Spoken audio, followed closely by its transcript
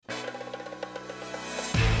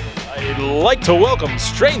like to welcome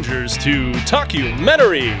strangers to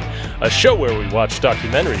Talkumentary, a show where we watch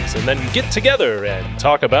documentaries and then get together and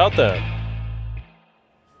talk about them.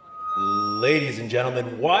 Ladies and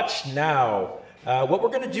gentlemen, watch now. What we're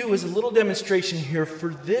going to do is a little demonstration here. For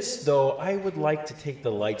this, though, I would like to take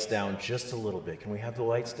the lights down just a little bit. Can we have the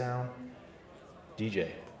lights down? DJ,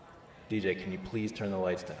 can you please turn the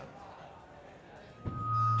lights down?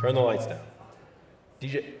 Turn the lights down.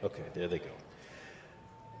 DJ, okay, there they go.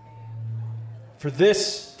 For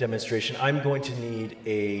this demonstration, I'm going to need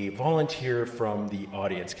a volunteer from the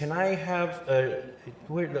audience. Can I have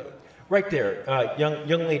right there,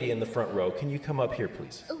 young lady in the front row? Can you come up here,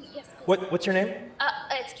 please? Oh, yes. What's your name?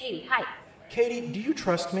 It's Katie. Hi. Katie, do you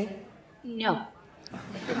trust me? No.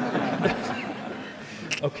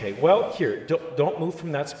 Okay, well, here, don't move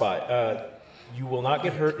from that spot. You will not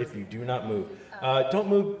get hurt if you do not move. Don't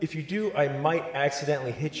move. If you do, I might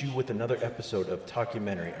accidentally hit you with another episode of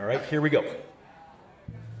Talkumentary. All right, here we go.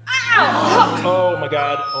 Ow! Oh my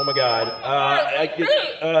God!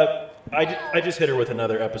 I just hit her with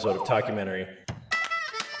another episode of Talkumentary.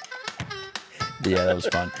 Yeah, that was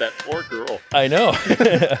fun. That poor girl. I know.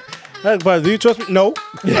 But do you trust me? No.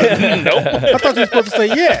 No. I thought you were supposed to say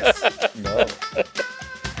yes. No.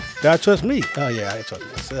 Do I trust me? Oh, yeah, I trust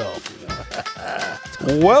myself.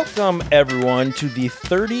 Welcome, everyone, to the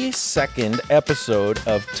 32nd episode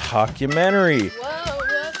of Talkumentary.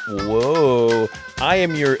 Whoa. I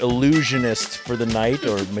am your illusionist for the night,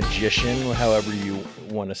 or magician, however you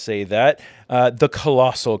want to say that, the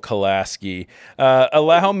Colossal Kolaski.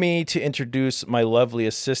 Allow me to introduce my lovely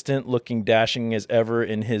assistant, looking dashing as ever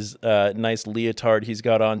in his nice leotard he's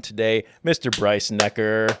got on today, Mr. Bryce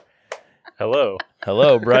Necker. Hello.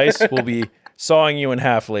 Hello, Bryce. We'll be sawing you in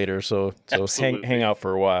half later, so hang out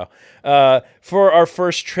for a while. For our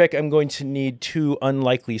first trick, I'm going to need two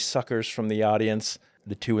unlikely suckers from the audience.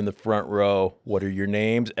 The two in the front row. What are your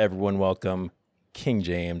names? Everyone welcome King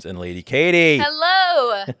James and Lady Katie.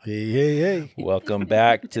 Hello. Hey. Welcome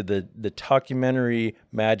back to the Talkumentary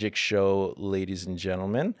Magic Show, ladies and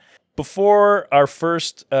gentlemen. Before our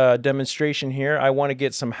first demonstration here, I want to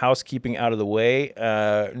get some housekeeping out of the way.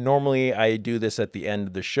 Normally, I do this at the end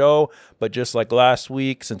of the show, but just like last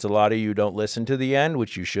week, since a lot of you don't listen to the end,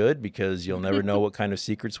 which you should, because you'll never know what kind of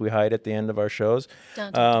secrets we hide at the end of our shows,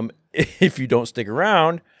 if you don't stick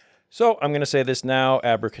around. So I'm going to say this now,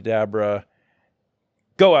 abracadabra.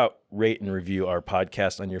 Go out, rate, and review our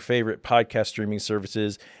podcast on your favorite podcast streaming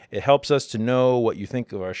services. It helps us to know what you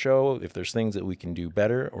think of our show, if there's things that we can do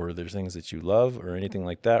better, or there's things that you love, or anything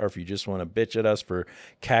like that, or if you just want to bitch at us for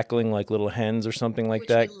cackling like little hens or something like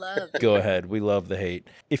that, we love. Go ahead. We love the hate.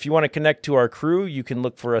 If you want to connect to our crew, you can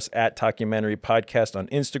look for us at Talkumentary Podcast on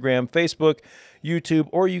Instagram, Facebook, YouTube,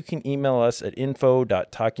 or you can email us at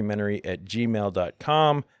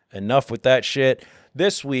info.talkumentary@gmail.com. Enough with that shit.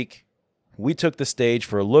 This week, we took the stage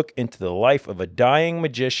for a look into the life of a dying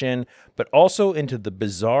magician, but also into the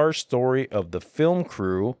bizarre story of the film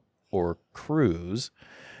crew, or crews,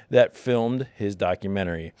 that filmed his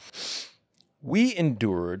documentary. We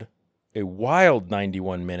endured a wild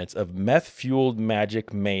 91 minutes of meth-fueled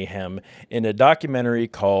magic mayhem in a documentary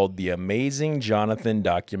called The Amazing Johnathan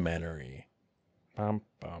Documentary. Bum,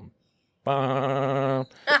 bum, bum.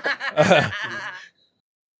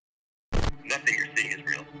 Nothing you're seeing is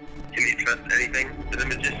real. Can you trust anything that a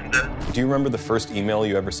magician does? Do you remember the first email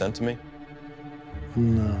you ever sent to me?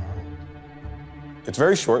 No. It's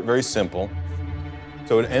very short, very simple.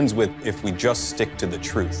 So it ends with, if we just stick to the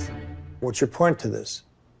truth. What's your point to this?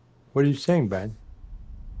 What are you saying, Ben?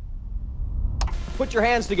 Put your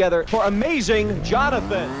hands together for Amazing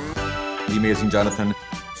Johnathan. The Amazing Johnathan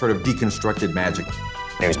sort of deconstructed magic.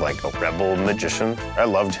 He was like a rebel magician. I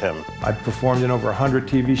loved him. I performed in over 100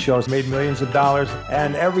 TV shows, made millions of dollars,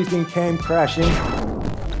 and everything came crashing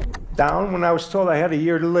down when I was told I had a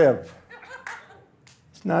year to live.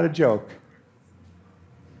 It's not a joke.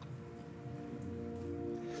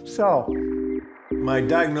 So, my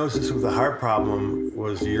diagnosis with a heart problem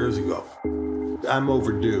was years ago. I'm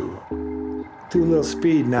overdue. Do a little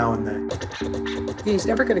speed now and then. He's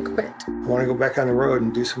never going to quit. I want to go back on the road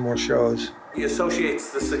and do some more shows. He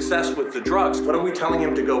associates the success with the drugs. What are we telling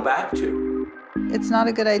him to go back to? It's not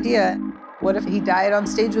a good idea. What if he died on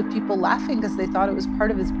stage with people laughing because they thought it was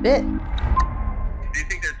part of his bit? Do you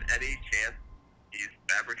think there's any chance he's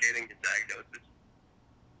fabricating his diagnosis?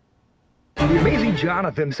 The Amazing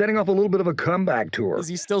Johnathan setting off a little bit of a comeback tour. Is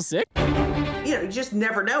he still sick? You know, you just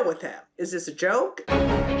never know with him. Is this a joke?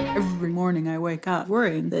 Every morning I wake up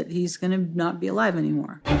worrying that he's going to not be alive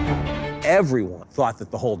anymore. Everyone thought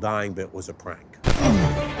that the whole dying bit was a prank.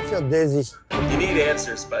 I feel dizzy. You need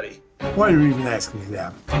answers, buddy. Why are you even asking me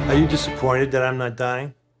that? Are you disappointed that I'm not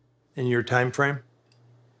dying in your time frame?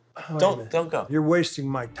 Don't go. You're wasting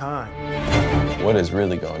my time. What is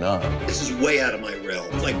really going on? This is way out of my realm.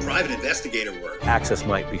 It's like private investigator work. Access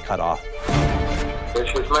might be cut off.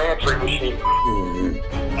 This is my answering machine.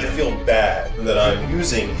 I feel bad that I'm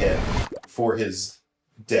using him for his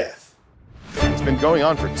death. It's been going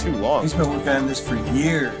on for too long. He's been working on this for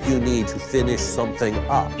years. You need to finish something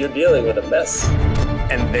up. You're dealing with a mess.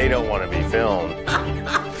 And they don't want to be filmed.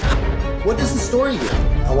 What is the story here?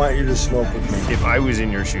 I want you to smoke with me. If I was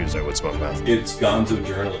in your shoes, I would smoke meth. It's gone to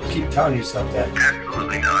journalists. Keep telling yourself that.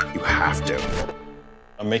 Absolutely not. You have to.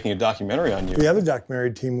 I'm making a documentary on you. The other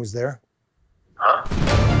documentary team was there.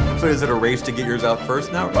 So is it a race to get yours out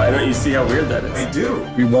first now? Why don't you see how weird that is? They do.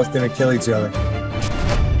 We both gonna kill each other.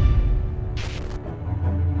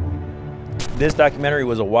 This documentary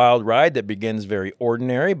was a wild ride that begins very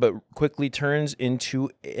ordinary, but quickly turns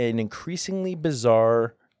into an increasingly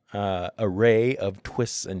bizarre array of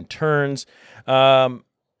twists and turns. I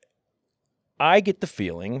get the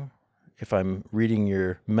feeling, if I'm reading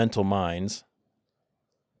your mental minds.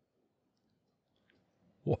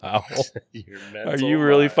 Wow. Are you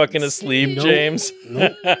really fucking asleep, Nope. James?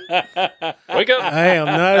 Nope. Wake up. I am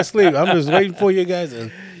not asleep. I'm just waiting for you guys.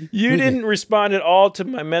 You didn't respond at all to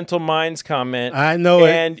my mental minds comment. I know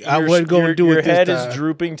it. And I wasn't going to do your it this head time. is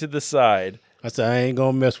drooping to the side. I said, I ain't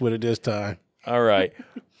going to mess with it this time. All right.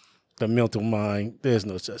 The mental mind, there's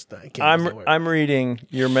no such thing. Can't use that word. I'm reading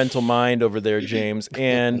your mental mind over there, James,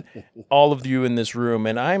 and all of you in this room,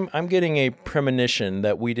 and I'm getting a premonition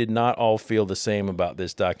that we did not all feel the same about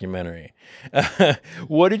this documentary.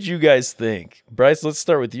 What did you guys think? Bryce, let's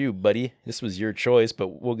start with you, buddy. This was your choice,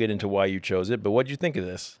 but we'll get into why you chose it. But what did you think of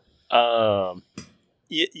this?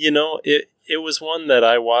 You know, it was one that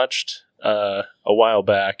I watched a while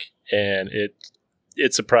back, and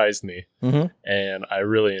it surprised me, and I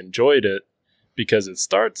really enjoyed it because it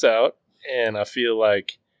starts out, and I feel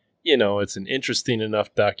like, you know, it's an interesting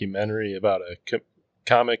enough documentary about a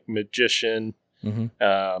comic magician,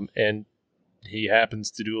 and he happens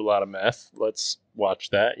to do a lot of meth. Let's watch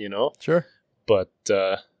that, you know? Sure. But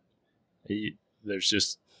there's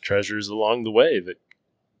just treasures along the way that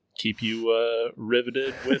keep you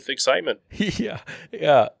riveted with excitement. Yeah.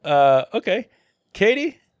 Okay.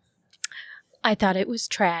 Katie? I thought it was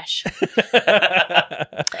trash.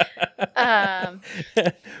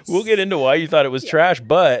 We'll get into why you thought it was trash,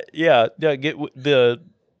 but get the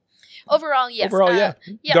Overall, yes. Overall, yeah.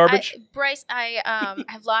 Garbage. Bryce, I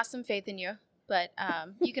have lost some faith in you, but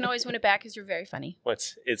you can always win it back because you're very funny.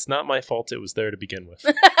 It's not my fault it was there to begin with.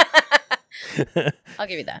 I'll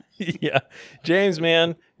give you that. Yeah. James,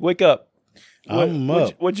 man, wake up. I'm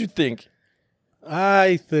up. What'd you think?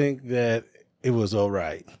 I think that it was all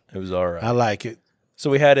right. It was all right. I like it. So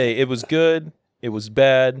we had it was good, it was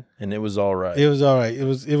bad, and it was all right. It was all right. It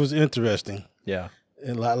was interesting. Yeah.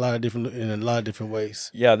 In a lot of different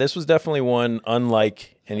ways. Yeah, this was definitely one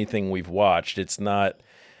unlike anything we've watched. It's not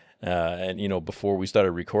and you know, before we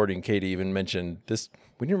started recording, Katie even mentioned this,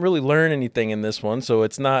 we didn't really learn anything in this one, so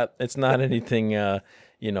it's not anything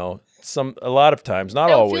you know, a lot of times,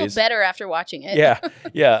 not always. I feel better after watching it.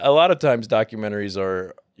 Yeah. A lot of times documentaries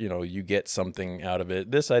are, you know, you get something out of it.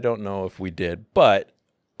 This I don't know if we did, but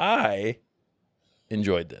I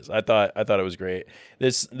enjoyed this. I thought it was great.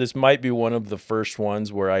 This might be one of the first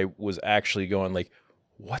ones where I was actually going like,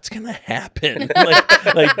 what's gonna happen?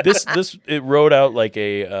 like this it wrote out like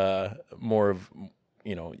a more of,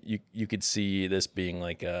 you know, you could see this being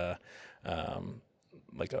like a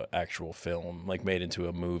actual film, like made into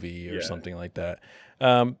a movie or something like that.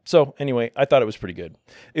 So anyway, I thought it was pretty good.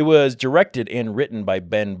 It was directed and written by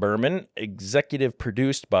Ben Berman, executive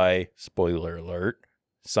produced by, spoiler alert,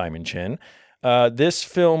 Simon Chin. This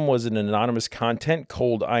film was an anonymous content,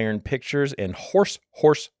 Cold Iron Pictures, and Horse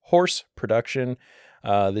production.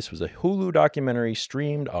 This was a Hulu documentary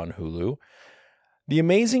streamed on Hulu. The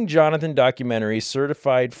Amazing Johnathan documentary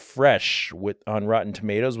certified fresh on Rotten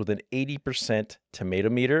Tomatoes with an 80% tomato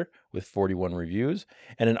meter with 41 reviews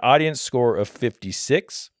and an audience score of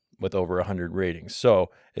 56 with over 100 ratings. So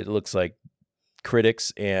it looks like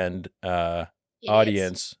critics and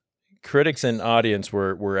audience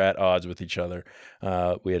were at odds with each other.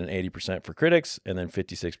 We had an 80% for critics and then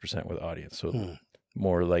 56% with audience. So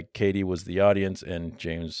more like Katie was the audience and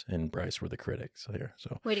James and Bryce were the critics here.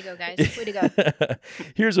 So way to go, guys. Way to go.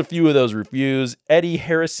 Here's a few of those reviews. Eddie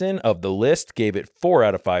Harrison of The List gave it 4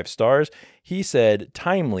 out of 5 stars. He said,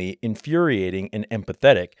 timely, infuriating, and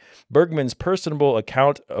empathetic. Bergman's personable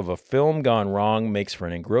account of a film gone wrong makes for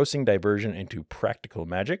an engrossing diversion into practical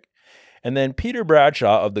magic. And then Peter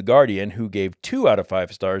Bradshaw of The Guardian, who gave 2 out of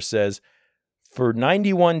 5 stars, says, for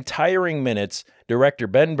 91 tiring minutes, director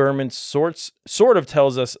Ben Berman sort of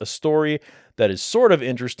tells us a story that is sort of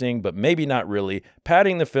interesting, but maybe not really,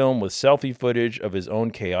 padding the film with selfie footage of his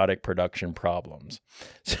own chaotic production problems.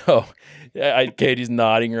 So, Katie's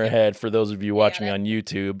nodding her head. For those of you watching on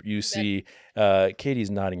YouTube, you see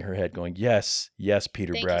Katie's nodding her head going, yes,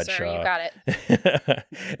 Peter Bradshaw. You, sir. You got it.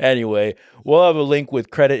 Anyway, we'll have a link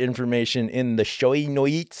with credit information in the showy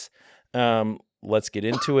notes. Let's get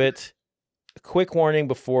into it. A quick warning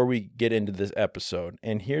before we get into this episode.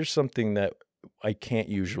 And here's something that I can't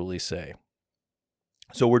usually say.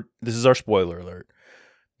 So this is our spoiler alert.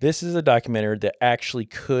 This is a documentary that actually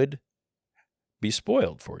could be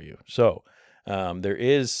spoiled for you. So there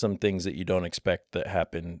is some things that you don't expect that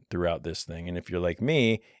happen throughout this thing. And if you're like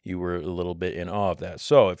me, you were a little bit in awe of that.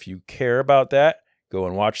 So if you care about that, go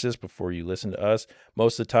and watch this before you listen to us.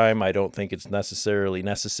 Most of the time, I don't think it's necessary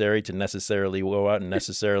to necessarily go out and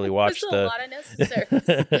necessarily watch a lot of necessary.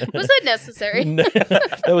 Was that necessary?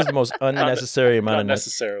 That was the most unnecessary amount of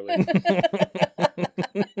necessarily.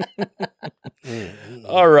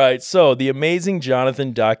 All right, so the Amazing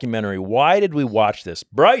Johnathan documentary. Why did we watch this,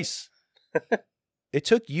 Bryce? It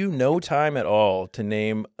took you no time at all to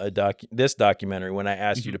name this documentary when I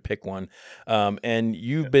asked you to pick one. And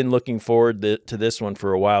you've been looking forward to this one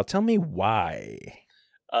for a while. Tell me why.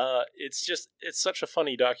 It's such a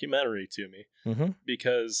funny documentary to me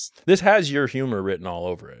because this has your humor written all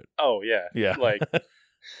over it. Oh yeah. Yeah. Like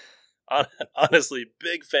honestly,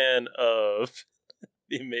 big fan of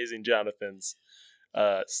the Amazing Johnathan's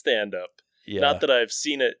stand up. Yeah. Not that I've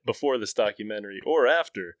seen it before this documentary or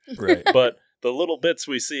after. Right. But the little bits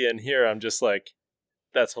we see in here, I'm just like,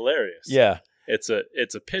 that's hilarious. Yeah. It's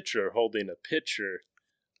a pitcher holding a pitcher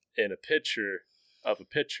in a picture of a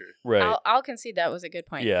pitcher. Right. I'll concede that was a good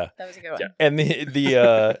point. Yeah. That was a good one. Yeah. And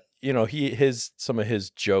the you know, some of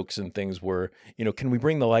his jokes and things were, you know, can we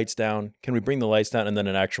bring the lights down? Can we bring the lights down? And then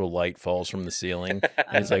an actual light falls from the ceiling.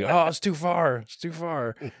 And it's like, oh, it's too far. It's too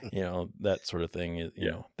far. You know, that sort of thing.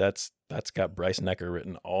 You know, that's got Bryce Necker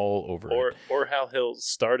written all over it. Or how he'll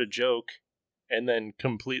start a joke and then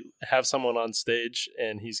have someone on stage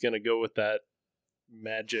and he's going to go with that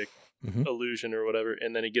magic illusion or whatever.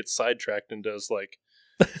 And then he gets sidetracked and does like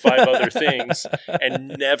 5 other things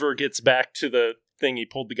and never gets back to the thing he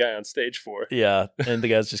pulled the guy on stage for. Yeah. And the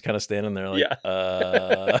guy's just kind of standing there like,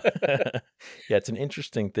 yeah, it's an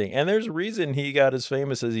interesting thing. And there's a reason he got as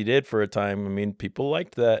famous as he did for a time. I mean, people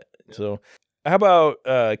liked that. Yeah. So how about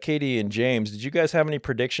Katie and James? Did you guys have any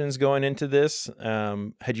predictions going into this?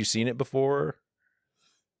 Had you seen it before?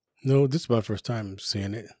 No, this is my first time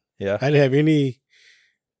seeing it. Yeah. I didn't have any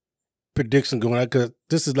prediction going on because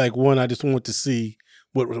this is like one I just wanted to see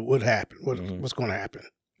what would happen, what's going to happen.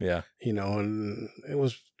 Yeah. You know, and it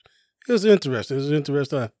was interesting. It was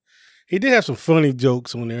interesting. He did have some funny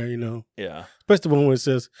jokes on there, you know. Yeah. Especially the one where it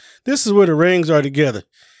says, "This is where the rings are together,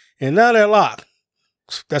 and now they're locked."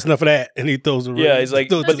 That's enough of that. And he throws the ring. Yeah, he's like,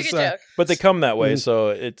 that's a good joke. But they come that way, so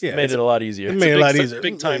it made it a lot easier. It made it a lot easier.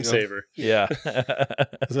 Big time saver. Yeah.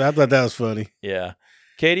 So I thought that was funny. Yeah.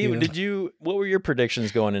 Katie, what were your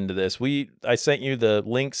predictions going into this? I sent you the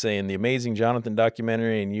link saying the Amazing Johnathan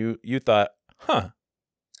documentary, and you thought,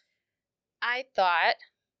 I thought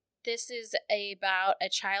this is about a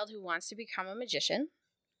child who wants to become a magician,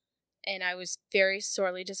 and I was very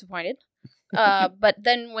sorely disappointed. But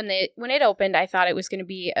then when it opened, I thought it was going to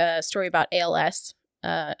be a story about ALS,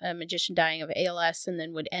 a magician dying of ALS, and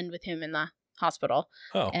then would end with him in the hospital.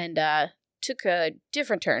 Oh. And took a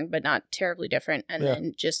different turn, but not terribly different, and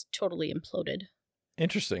then just totally imploded.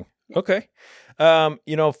 Interesting. Okay.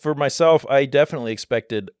 You know, for myself, I definitely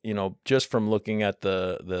expected, you know, just from looking at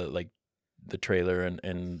the trailer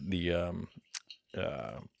and the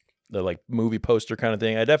like movie poster kind of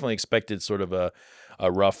thing, I definitely expected sort of a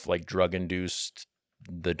rough, like drug-induced,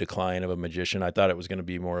 the decline of a magician. I thought it was going to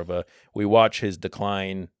be more of we watch his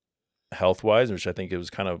decline health-wise, which I think it was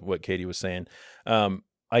kind of what Katie was saying.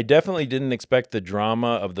 I definitely didn't expect the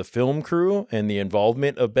drama of the film crew and the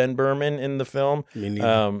involvement of Ben Berman in the film. Me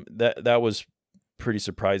neither. That was pretty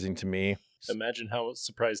surprising to me. Imagine how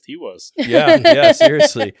surprised he was. Yeah,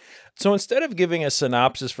 seriously. So instead of giving a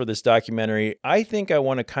synopsis for this documentary, I think I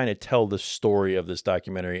want to kind of tell the story of this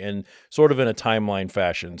documentary and sort of in a timeline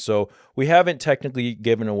fashion. So we haven't technically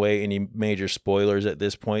given away any major spoilers at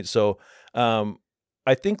this point. So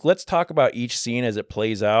I think let's talk about each scene as it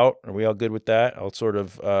plays out. Are we all good with that? I'll sort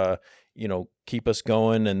of, keep us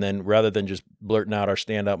going. And then rather than just blurting out our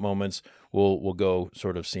standout moments, we'll go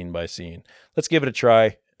sort of scene by scene. Let's give it a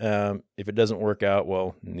try. If it doesn't work out,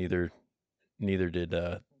 well, neither did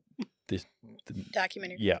the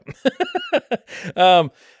documentary. Yeah.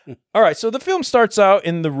 All right. So the film starts out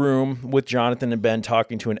in the room with Johnathan and Ben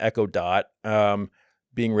talking to an Echo Dot,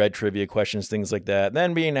 being read trivia questions, things like that.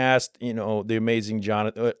 Then being asked, the amazing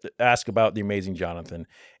Johnathan, ask about the amazing Johnathan,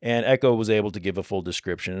 and Echo was able to give a full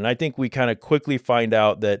description. And I think we kind of quickly find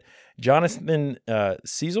out that Johnathan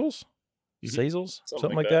Seasels,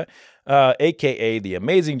 something like that, aka the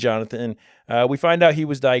amazing Johnathan. We find out he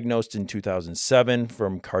was diagnosed in 2007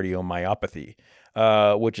 from cardiomyopathy,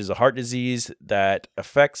 which is a heart disease that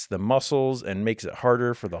affects the muscles and makes it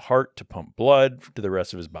harder for the heart to pump blood to the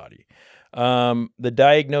rest of his body. The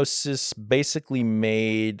diagnosis basically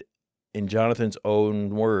made, in Johnathan's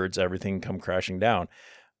own words, everything come crashing down,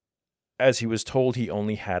 as he was told he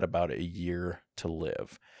only had about a year to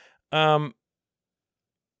live.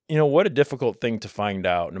 What a difficult thing to find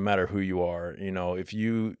out, no matter who you are. If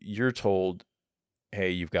you're told,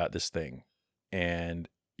 hey, you've got this thing and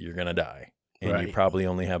you're going to die and you probably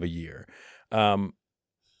only have a year.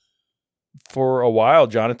 For a while,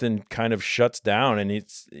 Johnathan kind of shuts down, and it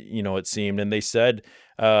seemed, and they said,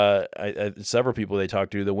 several people they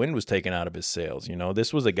talked to, the wind was taken out of his sails.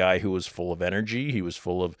 This was a guy who was full of energy. He was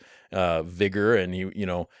full of vigor, and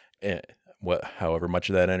however much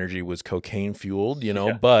of that energy was cocaine fueled,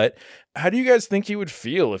 but how do you guys think he would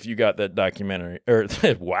feel if you got that documentary or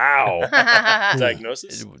wow.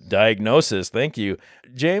 Diagnosis. Thank you,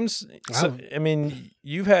 James. So, I mean,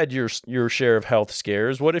 you've had your share of health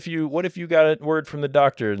scares. What if you got a word from the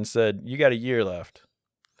doctor and said, you got a year left?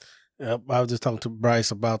 I was just talking to Bryce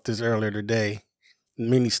about this earlier today.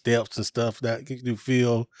 Many steps and stuff that you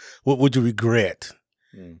feel, what would you regret?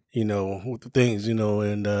 With the things,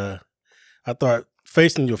 and, I thought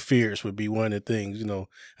facing your fears would be one of the things, and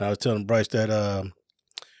I was telling Bryce that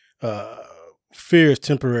fear is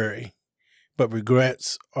temporary, but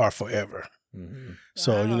regrets are forever. Mm-hmm.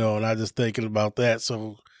 So, and I just thinking about that.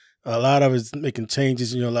 So a lot of it's making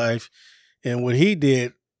changes in your life. And what he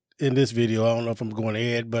did in this video, I don't know if I'm going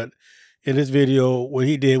ahead, but in this video, what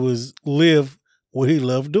he did was live what he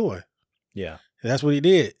loved doing. Yeah. And that's what he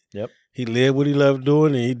did. Yep. He lived what he loved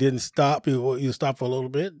doing, and he didn't stop. He stopped for a little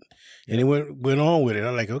bit, and he went on with it.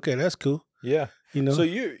 I'm like, okay, that's cool. Yeah. So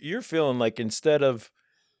you're feeling like, instead of,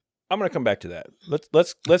 I'm going to come back to that.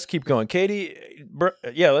 Let's keep going. Katie,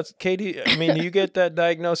 Katie, I mean, you get that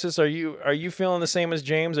diagnosis. Are you feeling the same as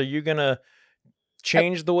James? Are you going to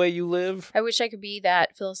change the way you live? I wish I could be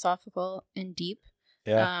that philosophical and deep.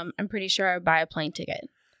 Yeah. I'm pretty sure I would buy a plane ticket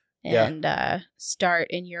and start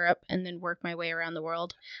in Europe and then work my way around the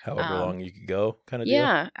world. However long you could go, kind of deal?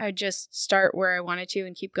 Yeah, I'd just start where I wanted to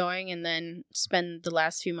and keep going, and then spend the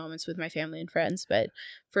last few moments with my family and friends. But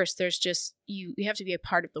first, there's just, you have to be a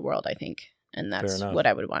part of the world, I think. And that's what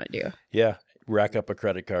I would want to do. Yeah. Rack up a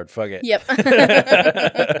credit card. Fuck it. Yep.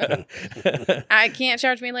 I can't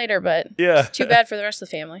charge me later, but yeah, it's too bad for the rest of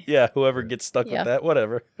the family. Yeah, whoever gets stuck with that,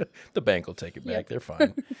 whatever. The bank will take it back. They're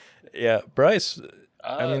fine. Yeah, Bryce,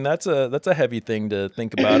 I mean, that's a heavy thing to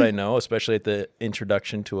think about, I know, especially at the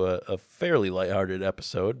introduction to a fairly lighthearted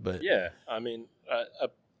episode. But yeah, I mean,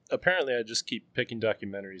 apparently I just keep picking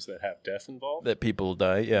documentaries that have death involved. That people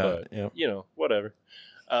die, yeah. But, whatever.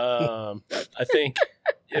 I think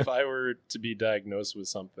if I were to be diagnosed with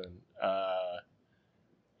something,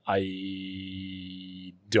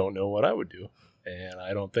 I don't know what I would do. And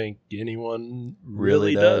I don't think anyone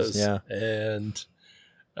really does. Yeah. And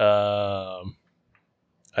I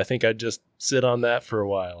think I'd just sit on that for a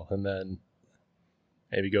while and then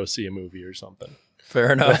maybe go see a movie or something.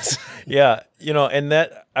 Fair enough. Yeah. And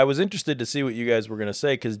that, I was interested to see what you guys were going to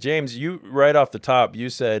say, because James, you right off the top, you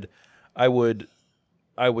said I would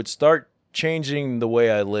start changing the way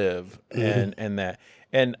I live and that.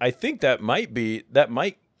 And I think that might be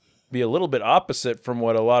a little bit opposite from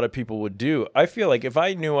what a lot of people would do. I feel like if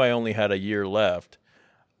I knew I only had a year left,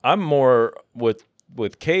 I'm more with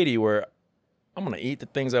Katie, where I'm going to eat the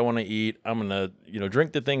things I want to eat. I'm going to,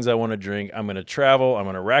 drink the things I want to drink. I'm going to travel. I'm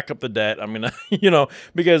going to rack up the debt. I'm going to,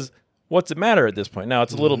 because what's it matter at this point? Now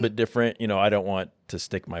it's a little bit different. I don't want to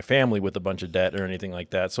stick my family with a bunch of debt or anything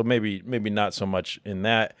like that. So maybe not so much in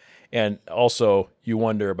that. And also you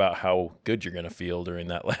wonder about how good you're going to feel during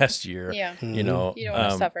that last year. Yeah. You don't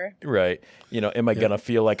want to suffer. Right. Am I going to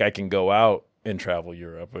feel like I can go out and travel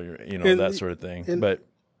Europe or, that sort of thing. But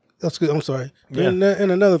that's good. I'm sorry. Yeah. And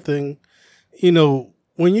another thing,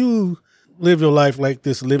 when you live your life like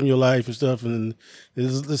this, living your life and stuff, and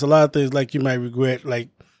there's a lot of things like you might regret, like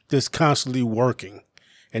just constantly working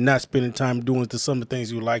and not spending time doing some of the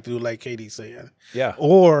things you like to do, like Katie's saying. Yeah.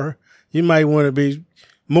 Or you might want to be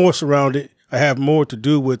more surrounded or have more to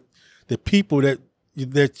do with the people that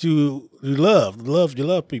that you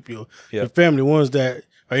love people, your family, ones that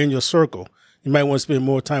are in your circle. You might want to spend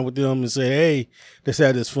more time with them and say, hey, let's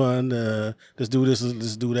have this fun. Let's do this.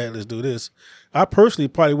 Let's do that. Let's do this. I personally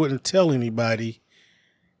probably wouldn't tell anybody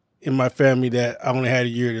in my family that I only had a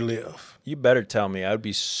year to live. You better tell me. I would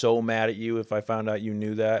be so mad at you if I found out you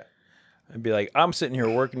knew that. I'd be like, I'm sitting here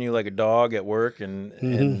working you like a dog at work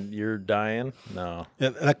and you're dying. No.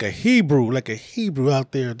 Like a Hebrew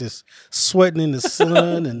out there just sweating in the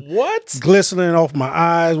sun and what? Glistening off my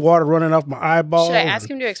eyes, water running off my eyeballs. Should I ask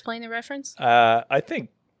him to explain the reference? I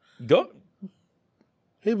think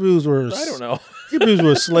Hebrews were, I don't know. Hebrews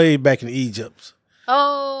were enslaved back in Egypt.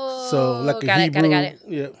 Oh, so like got a it.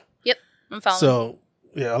 Yeah. Yep, I'm following. So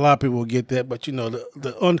yeah, a lot of people will get that, but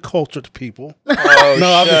the uncultured people. Oh,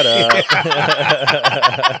 no, shut up.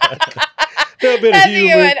 Little bit That's of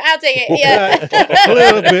humor. a good one. I'll take it. Yeah.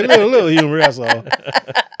 a little humor. That's all.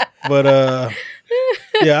 But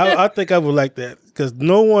yeah, I think I would like that because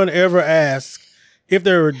no one ever asked if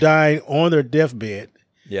they were dying on their deathbed.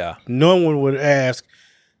 Yeah. No one would ask,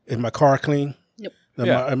 "Is my car clean? Nope.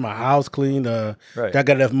 Is my house clean? Right. I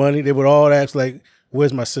got enough money?" They would all ask like,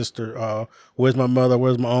 "Where's my sister? Where's my mother?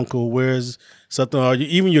 Where's my uncle? Where's something? Or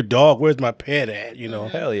even your dog? Where's my pet at?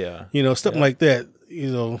 Hell yeah. Something like that.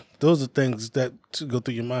 Those are things that go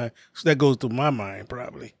through your mind. So that goes through my mind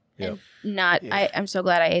probably. Yeah. I'm so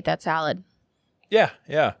glad I ate that salad. Yeah.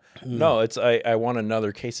 No, I want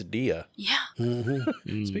another quesadilla. Yeah.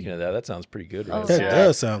 Speaking of that sounds pretty good. Right? That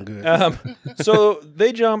does sound good. So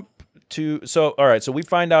they jump to all right. So we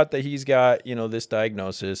find out that he's got this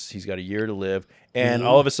diagnosis. He's got a year to live, and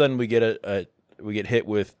all of a sudden we get we get hit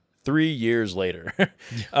with 3 years later.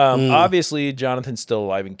 Obviously, Johnathan's still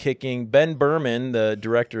alive and kicking. Ben Berman, the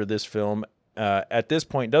director of this film, at this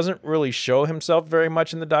point doesn't really show himself very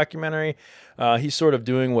much in the documentary. He's sort of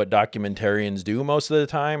doing what documentarians do most of the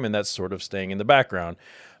time, and that's sort of staying in the background.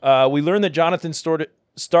 We learn that Johnathan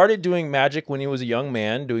started doing magic when he was a young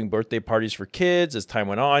man, doing birthday parties for kids. As time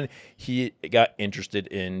went on, he got interested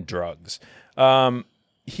in drugs.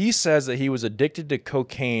 He says that he was addicted to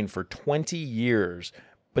cocaine for 20 years,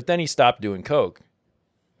 but then he stopped doing coke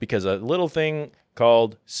because a little thing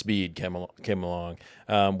called speed came along,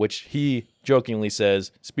 which he jokingly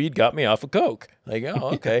says, speed got me off of coke. Like,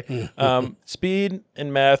 oh, okay. Speed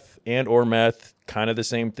and meth or meth, kind of the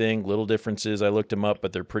same thing, little differences. I looked them up,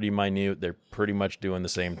 but they're pretty minute. They're pretty much doing the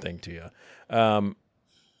same thing to you.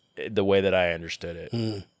 The way that I understood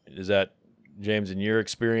it. Is that, James, in your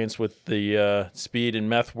experience with the speed and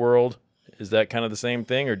meth world, is that kind of the same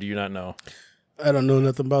thing, or do you not know? I don't know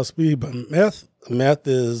nothing about speed, but meth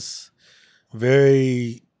is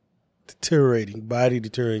very deteriorating, body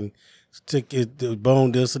deteriorating. The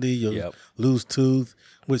bone density, you'll lose tooth.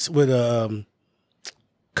 With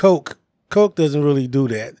coke doesn't really do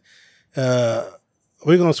that.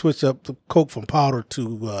 We're gonna switch up the coke from powder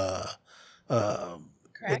to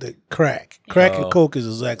crack. Crack and coke is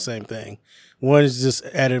the exact same thing. One is just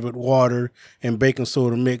added with water and baking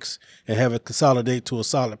soda mix and have it consolidate to a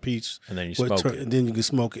solid piece. And then you smoke it. And then you can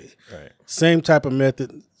smoke it. Right. Same type of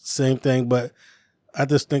method, same thing, but I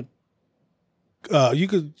just think you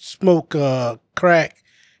could smoke crack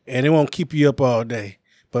and it won't keep you up all day.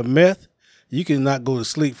 But meth, you can not go to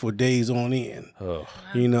sleep for days on end. Oh,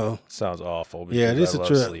 sounds awful. Yeah, this I is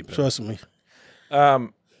true. Trust me.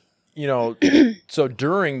 So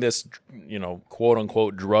during this, quote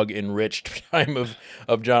unquote drug enriched time of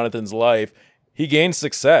Johnathan's life, he gains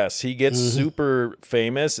success. He gets super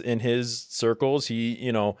famous in his circles.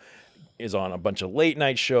 He, is on a bunch of late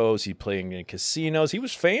night shows. He playing in casinos. He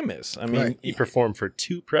was famous. I mean, he performed for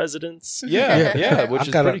 2 presidents. Yeah, which is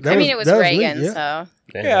pretty cool. It was Reagan, so.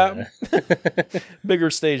 Yeah.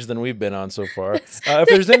 Bigger stage than we've been on so far. If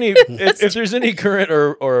there's any current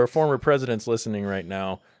or former presidents listening right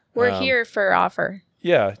now, we're here for offer.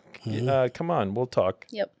 Yeah. Come on, we'll talk.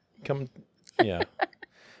 Yep. Come. Yeah.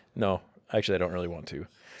 No, actually, I don't really want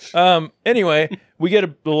to. Anyway, we get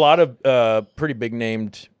a lot of pretty big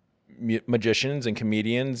named magicians and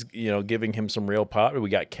comedians, giving him some real pop. We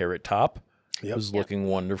got Carrot Top, who's looking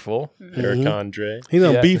wonderful. Eric Andre. He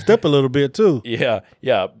done beefed up a little bit too. Yeah,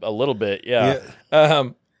 a little bit. Yeah.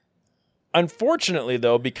 Unfortunately,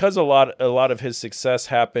 though, because a lot of his success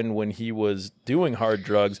happened when he was doing hard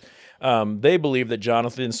drugs, they believe that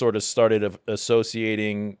Johnathan sort of started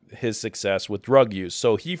associating his success with drug use.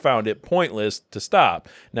 So he found it pointless to stop.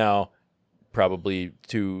 Now, probably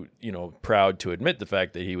too, proud to admit the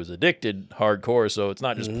fact that he was addicted hardcore. So it's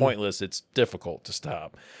not just pointless, it's difficult to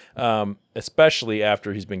stop, especially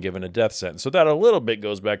after he's been given a death sentence. So that a little bit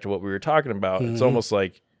goes back to what we were talking about. It's almost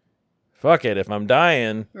like fuck it. If I'm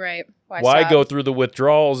dying, right? Why go through the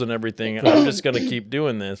withdrawals and everything? I'm just gonna keep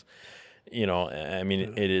doing this. You know, I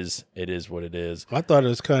mean, it is what it is. I thought it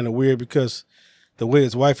was kind of weird because the way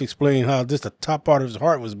his wife explained how just the top part of his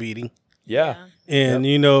heart was beating. Yeah. And,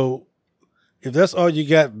 you know, if that's all you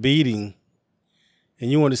got beating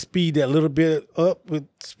and you want to speed that little bit up with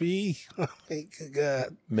speed, oh, my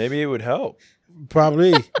God. Maybe it would help.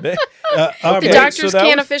 Probably. The doctors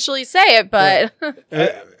can't officially say it, but.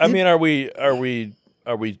 I mean, are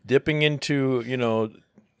we dipping into, you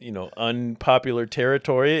know, unpopular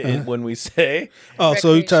territory when we say? Oh,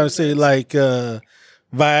 so you're trying to say like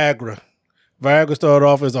Viagra. Viagra started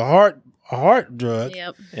off as a heart drug,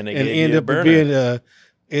 and it ended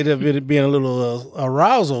up being a little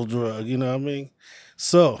arousal drug. You know what I mean?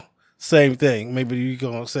 So same thing. Maybe you're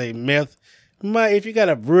gonna say meth. If you got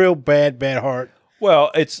a real bad heart,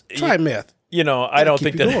 well, try meth. You know, I don't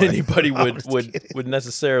think that anybody would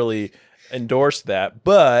necessarily endorse that,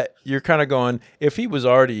 but you're kind of going, if he was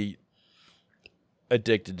already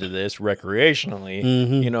addicted to this recreationally,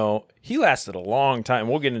 you know, he lasted a long time.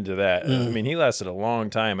 We'll get into that. I mean, he lasted a long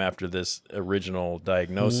time after this original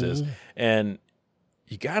diagnosis, and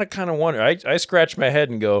you got to kind of wonder. I scratch my head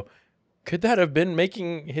and go, could that have been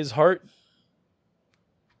making his heart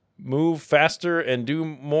move faster and do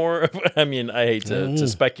more? I mean, I hate to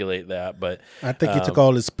speculate that, but I think he took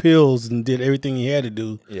all his pills and did everything he had to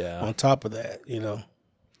do. Yeah. On top of that, you know.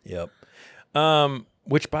 Yep.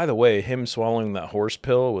 Which, by the way, him swallowing that horse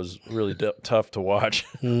pill was really tough to watch.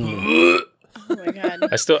 Oh my God!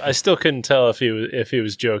 I still couldn't tell if he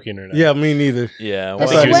was joking or not. Yeah, me neither. Yeah, the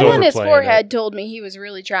sweat on his forehead told me he was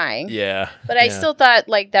really trying. Yeah, but I still thought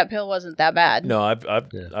like that pill wasn't that bad. No,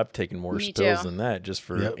 I've taken worse pills than that just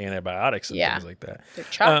for antibiotics and things like that. They're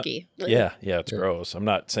chalky. Yeah, it's gross. I'm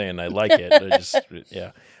not saying I like it. I just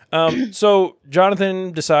so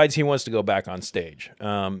Johnathan decides he wants to go back on stage.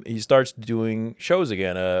 He starts doing shows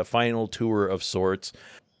again, a final tour of sorts.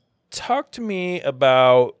 Talk to me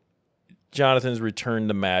about Johnathan's return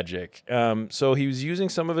to magic. So he was using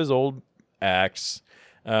some of his old acts,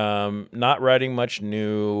 not writing much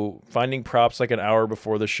new, finding props like an hour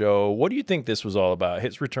before the show. What do you think this was all about?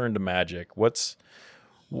 His return to magic. What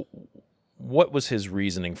was his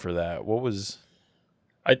reasoning for that? What was...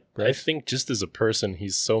 I think just as a person,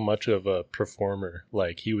 he's so much of a performer.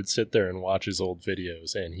 Like, he would sit there and watch his old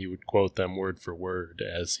videos, and he would quote them word for word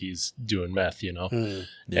as he's doing meth, you know?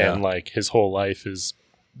 Yeah. And, like, his whole life has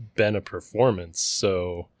been a performance,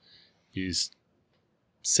 so he's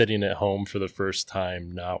sitting at home for the first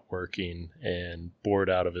time, not working, and bored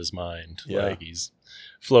out of his mind. Yeah. Like, he's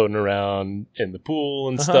floating around in the pool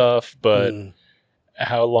and stuff, but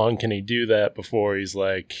how long can he do that before he's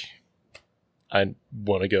like... I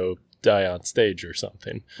want to go die on stage or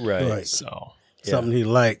something. Right. So something he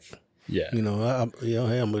like. Yeah. You know, I'm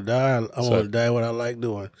gonna die. I want to die what I like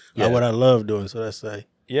doing, or what I love doing. So that's say.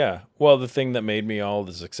 Yeah. Well, the thing that made me all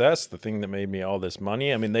the success, the thing that made me all this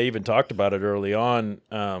money. I mean, they even talked about it early on.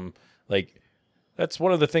 Like, that's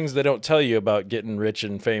one of the things they don't tell you about getting rich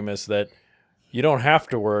and famous. That you don't have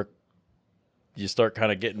to work. You start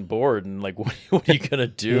kind of getting bored and like, what are you gonna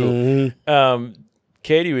do?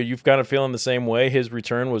 Katie, you've kind of feeling the same way. His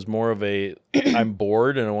return was more of a, I'm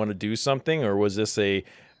bored and I want to do something, or was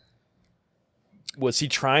he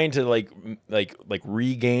trying to like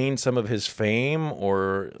regain some of his fame,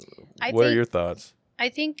 or what are your thoughts? I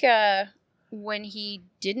think when he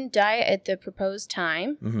didn't die at the proposed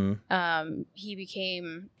time, he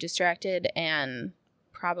became distracted and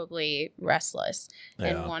probably restless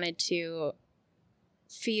and wanted to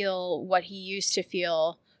feel what he used to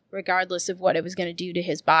feel, regardless of what it was going to do to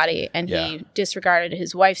his body. And he disregarded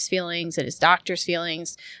his wife's feelings and his doctor's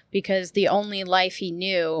feelings, because the only life he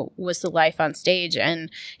knew was the life on stage.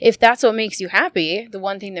 And if that's what makes you happy, the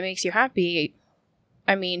one thing that makes you happy,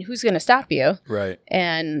 I mean, who's going to stop you? Right.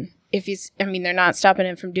 And if they're not stopping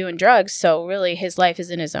him from doing drugs. So really his life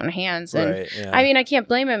is in his own hands. And I mean, I can't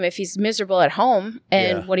blame him if he's miserable at home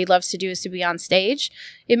and what he loves to do is to be on stage.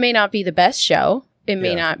 It may not be the best show. It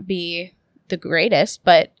may not be the greatest,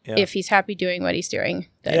 but if he's happy doing what he's doing,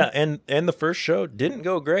 then... and the first show didn't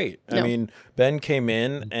go great. No. I mean, Ben came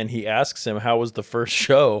in and he asks him, how was the first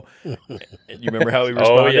show? You remember how he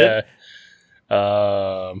responded?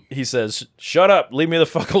 He says, shut up, leave me the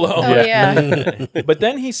fuck alone. But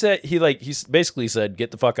then he basically said,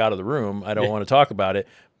 get the fuck out of the room, I don't want to talk about it.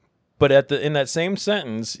 But in that same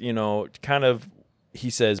sentence, you know, kind of, he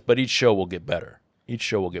says, but each show will get better.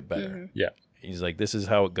 He's like, this is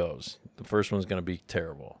how it goes. The first one's going to be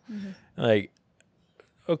terrible. Like,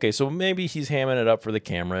 okay, so maybe he's hamming it up for the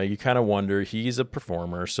camera. You kind of wonder, he's a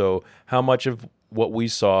performer, so how much of what we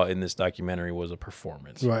saw in this documentary was a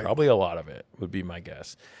performance? Right. Probably a lot of it would be my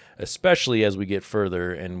guess, especially as we get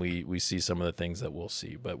further and we see some of the things that we'll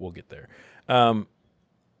see, but we'll get there.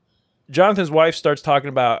 Jonathan's wife starts talking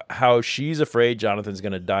about how she's afraid Jonathan's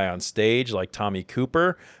going to die on stage, like Tommy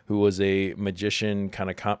Cooper, who was a magician, kind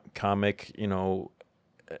of comic,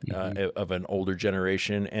 of an older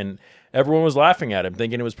generation. And everyone was laughing at him,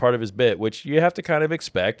 thinking it was part of his bit, which you have to kind of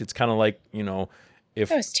expect. It's kind of like, if...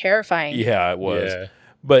 That was terrifying. Yeah, it was. Yeah.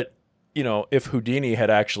 But, if Houdini had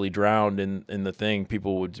actually drowned in the thing,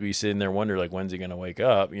 people would be sitting there wondering, like, when's he going to wake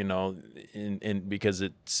up, and because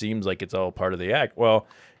it seems like it's all part of the act. Well...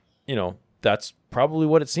 that's probably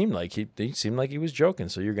what it seemed like. He seemed like he was joking.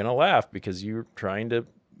 So you're going to laugh because you're trying to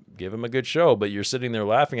give him a good show, but you're sitting there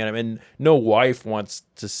laughing at him. And no wife wants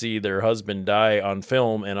to see their husband die on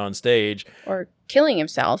film and on stage. Or killing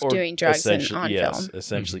himself doing drugs on film.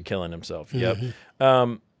 Essentially killing himself. Yep.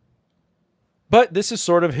 But this is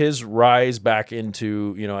sort of his rise back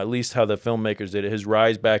into, at least how the filmmakers did it, his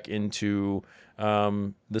rise back into...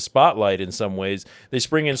 the spotlight in some ways. They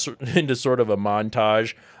spring into sort of a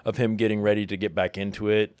montage of him getting ready to get back into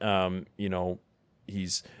it.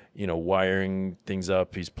 He's, wiring things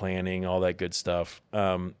up. He's planning all that good stuff.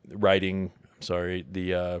 Writing, his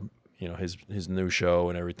new show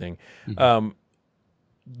and everything.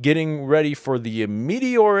 Getting ready for the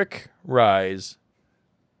meteoric rise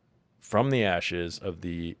from the ashes of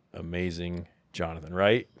the amazing Johnathan,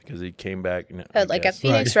 right? Because he came back like a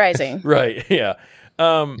phoenix rising. Right, yeah.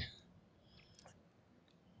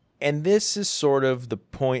 And this is sort of the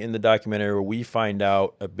point in the documentary where we find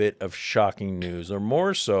out a bit of shocking news, or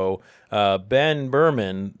more so, Ben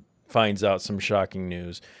Berman finds out some shocking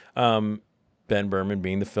news. Ben Berman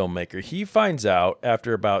being the filmmaker, he finds out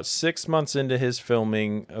after about 6 months into his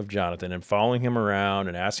filming of Johnathan and following him around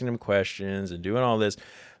and asking him questions and doing all this,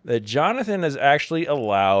 that Johnathan has actually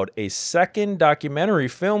allowed a second documentary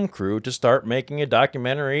film crew to start making a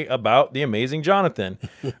documentary about the amazing Johnathan.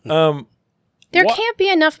 There can't be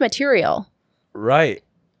enough material. Right.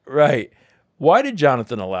 Why did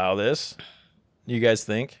Johnathan allow this, you guys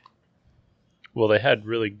think? Well, they had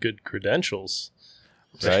really good credentials.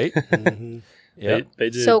 Right? Yeah, they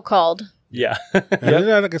did. So-called. Yeah.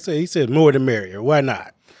 Like I said, he said more the merrier. Why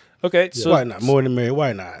not? Okay, so why not? More the merrier.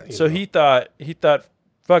 Why not? So he thought,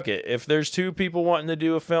 fuck it. If there's two people wanting to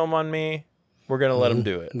do a film on me, we're going to let them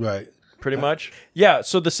do it. Right. Pretty much. Yeah.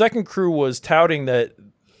 So the second crew was touting that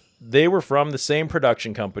they were from the same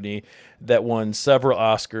production company that won several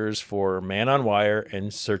Oscars for Man on Wire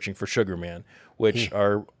and Searching for Sugar Man, which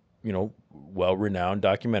are, well-renowned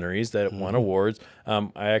documentaries that won awards. I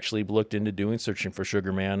actually looked into doing Searching for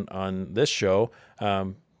Sugar Man on this show.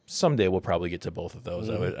 Someday we'll probably get to both of those.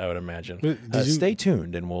 I would imagine. Stay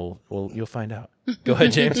tuned, and you'll find out. Go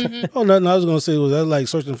ahead, James. Oh, no, I was going to say, was that like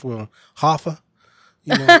searching for Hoffa?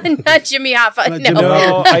 Not Jimmy Hoffa.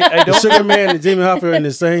 No, I don't. Sugar Man and Jimmy Hoffa are in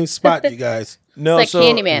the same spot, you guys. No, it's like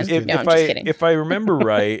Candyman. I'm just kidding. If I remember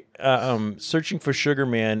right, Searching for Sugar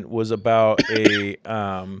Man was about a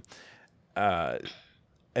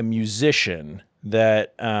musician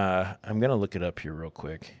that I'm gonna look it up here real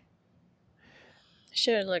quick. I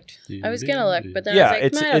should have looked. I was gonna look, but then I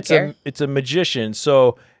was like, it's a magician.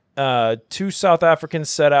 So two South Africans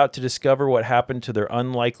set out to discover what happened to their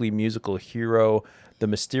unlikely musical hero, the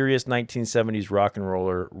mysterious 1970s rock and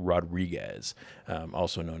roller Rodriguez,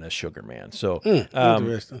 also known as Sugar Man. So,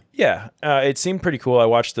 interesting. Yeah, it seemed pretty cool. I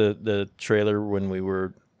watched the trailer when we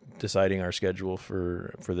were deciding our schedule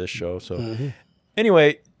for this show. So,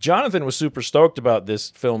 anyway, Johnathan was super stoked about this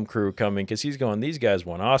film crew coming because he's going, these guys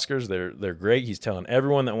won Oscars. They're great. He's telling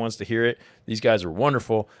everyone that wants to hear it, these guys are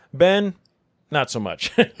wonderful. Ben, not so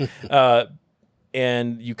much.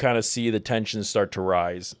 And you kind of see the tensions start to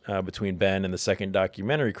rise between Ben and the second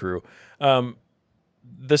documentary crew. The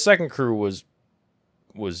second crew was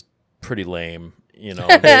pretty lame, They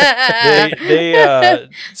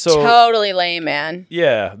totally lame, man.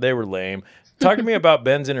 Yeah, they were lame. Talk to me about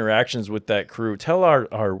Ben's interactions with that crew. Tell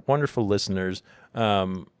our wonderful listeners,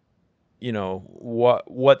 what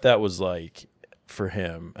that was like for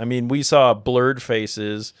him. I mean, we saw blurred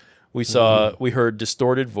faces. We heard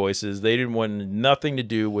distorted voices. They didn't want nothing to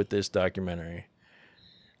do with this documentary.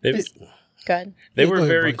 Good. They were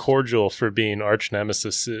very cordial for being arch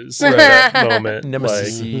nemesis at that moment.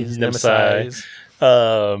 Nemesis.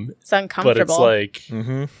 It's uncomfortable. But it's like,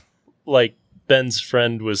 like Ben's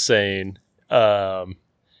friend was saying,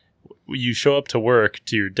 you show up to work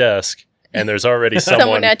to your desk and there's already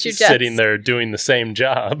someone at your sitting desk. there doing the same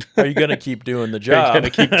job. Are you going to keep doing the job? Are you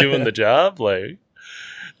going to keep doing the job? Like,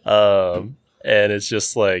 And it's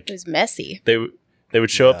just like it was messy. They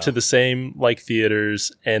would show up to the same like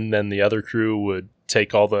theaters, and then the other crew would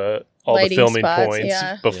take all the Lighting filming spots,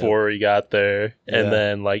 points before he got there, and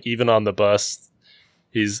then like even on the bus,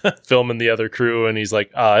 he's filming the other crew, and he's like,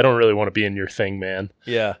 I don't really want to be in your thing, man.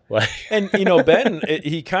 Yeah. Like, and Ben,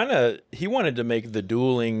 he wanted to make the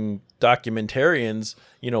dueling documentarians,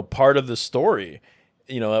 part of the story,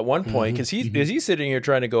 at one point, because he's sitting here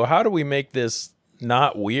trying to go, how do we make this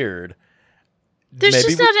not weird? There's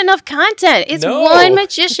just not enough content. It's one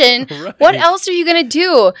magician. Right. What else are you going to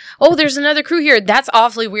do? Oh, there's another crew here. That's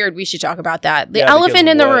awfully weird. We should talk about that. The elephant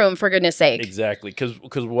in the room, for goodness sake. Exactly.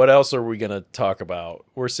 Because what else are we going to talk about?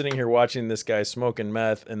 We're sitting here watching this guy smoking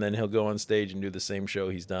meth, and then he'll go on stage and do the same show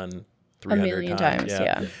he's done 300 a million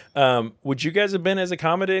times. Would you guys have been as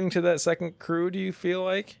accommodating to that second crew, do you feel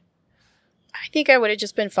like? I think I would have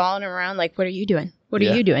just been following around like, what are you doing? What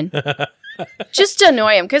are you doing? Just to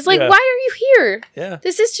annoy him. Because, why are you here? Yeah.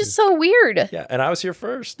 This is just so weird. Yeah, and I was here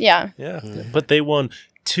first. Yeah. But they won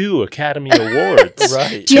 2 Academy Awards.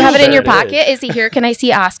 Right. Do you have it in your pocket? Is he here? Can I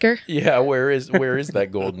see Oscar? Yeah, where is that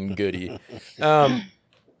golden goodie? I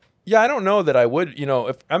don't know that I would,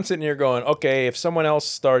 if I'm sitting here going, okay, if someone else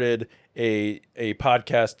started a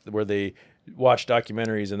podcast where they watch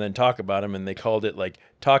documentaries and then talk about them, and they called it like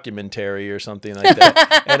Talkumentary or something like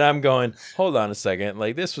that, and I'm going, hold on a second,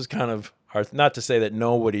 like this was kind of hard. Not to say that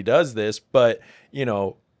nobody does this, but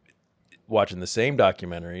watching the same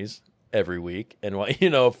documentaries every week and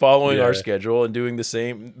following our schedule and doing the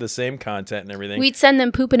same content and everything. We'd send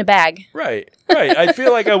them poop in a bag. Right. I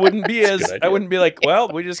feel like I wouldn't be like, well,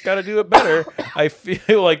 we just got to do it better. I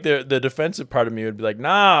feel like the defensive part of me would be like,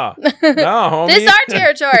 nah, homie. This is our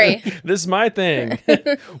territory. This is my thing.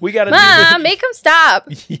 We got to Mom, make them stop.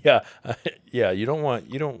 Yeah. You don't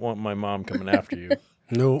want my mom coming after you.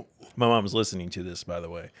 No. My mom's listening to this, by the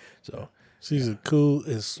way. So she's a cool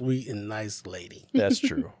and sweet and nice lady. That's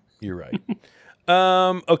true. You're right.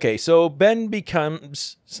 Okay, so Ben he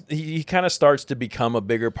kind of starts to become a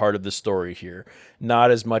bigger part of the story here,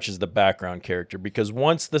 not as much as the background character, because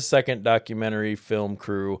once the second documentary film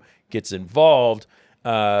crew gets involved,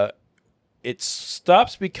 it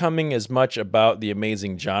stops becoming as much about the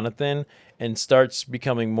amazing Johnathan and starts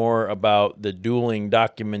becoming more about the dueling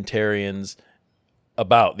documentarians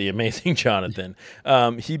about the amazing Johnathan.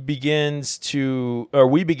 We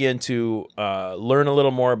begin to learn a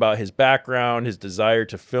little more about his background, his desire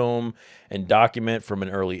to film and document from an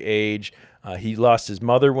early age. He lost his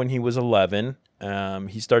mother when he was 11.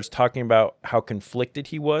 He starts talking about how conflicted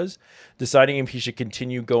he was, deciding if he should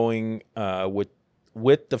continue going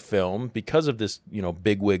with the film because of this,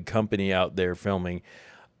 bigwig company out there filming,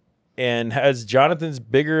 and has Johnathan's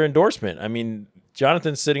bigger endorsement. I mean,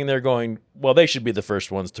 Johnathan's sitting there going, well, they should be the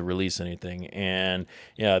first ones to release anything. And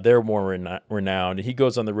they're more renowned. He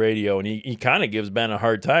goes on the radio and he kind of gives Ben a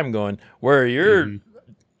hard time going, where are your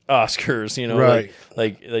Oscars? Right.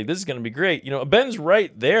 Like this is going to be great. Ben's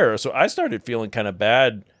right there. So I started feeling kind of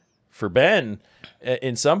bad for Ben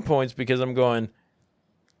in some points, because I'm going,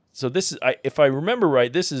 so this is, if I remember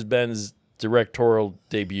right, this is Ben's directorial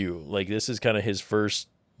debut. Like this is kind of his first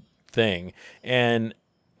thing. And,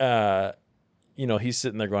 he's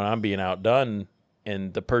sitting there going, I'm being outdone,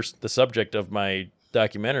 and the subject of my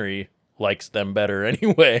documentary likes them better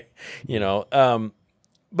anyway,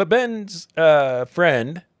 But Ben's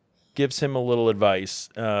friend gives him a little advice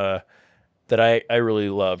that I really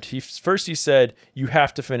loved. He said, you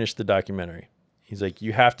have to finish the documentary. He's like,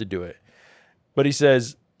 you have to do it. But he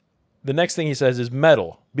says, the next thing he says is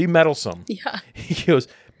meddle. Be meddlesome. Yeah. He goes,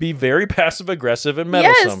 be very passive-aggressive and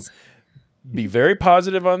meddlesome. Yes. Be very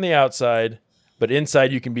positive on the outside, but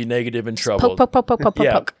inside you can be negative and troubled.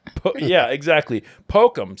 Poke. Yeah, exactly.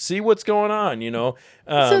 Poke them. See what's going on,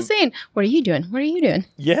 So saying, what are you doing? What are you doing?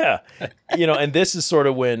 Yeah. And this is sort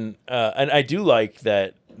of when, and I do like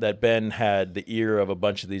that Ben had the ear of a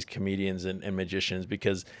bunch of these comedians and magicians,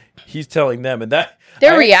 because he's telling them, and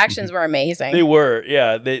their reactions were amazing. They were,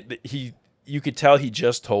 yeah. You could tell he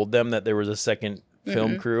just told them that there was a second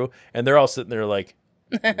film crew, and they're all sitting there like,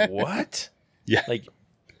 what? Yeah. Like,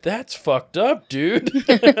 that's fucked up, dude.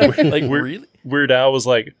 Like, really? Weird Al was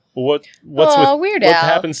like, what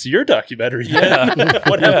happens to your documentary? Yeah.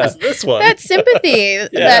 What happens to this one? That sympathy,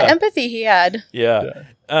 that empathy he had. Yeah.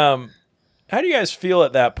 How do you guys feel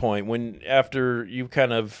at that point when, after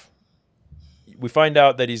we find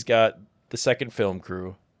out that he's got the second film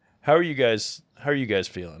crew? How are you guys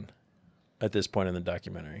feeling at this point in the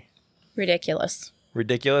documentary? Ridiculous.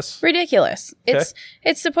 Ridiculous? Ridiculous. Okay.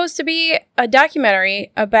 It's supposed to be a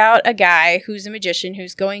documentary about a guy who's a magician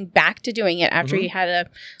who's going back to doing it after he had a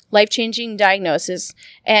life-changing diagnosis.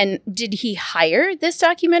 And did he hire this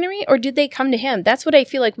documentary or did they come to him? That's what I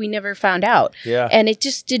feel like we never found out. Yeah. And it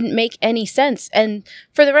just didn't make any sense. And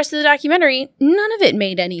for the rest of the documentary, none of it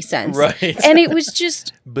made any sense. Right. And it was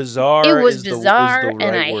just bizarre. It was is the bizarre right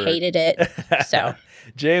and I word. hated it. So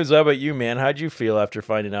James, how about you, man? How'd you feel after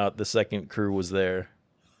finding out the second crew was there?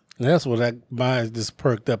 That's what mine just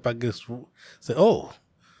perked up. I guess said, "Oh,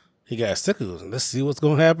 he got sickles. Let's see what's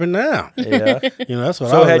going to happen now." Yeah, that's what.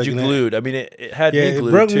 So I was had you looking at. glued? I mean, it had me It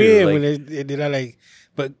glued broke too. me in like- when it did. I like,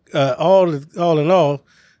 but all in all,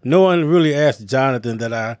 no one really asked Jonathan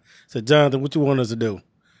that. I said, "Jonathan, what you want us to do?"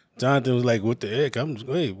 Jonathan was like, "What the heck?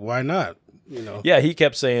 Hey, why not?" Yeah, he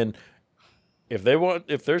kept saying,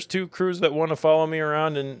 if there's two crews that want to follow me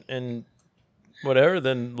around and whatever,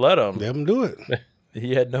 then let them. Let them do it.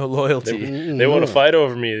 He had no loyalty. They want to fight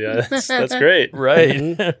over me. That's great.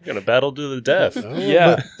 Right. Gonna battle to the death.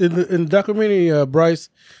 Yeah. But in the documentary, Bryce,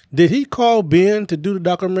 did he call Ben to do the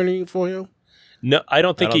documentary for him? No, I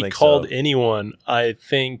don't think I don't he think called so. anyone. I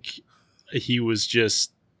think he was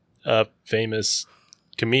just a famous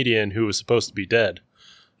comedian who was supposed to be dead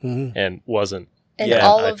and wasn't. and Yeah,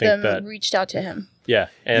 all I of think them that- reached out to him. Yeah,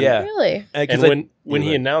 and Yeah. Really? and when he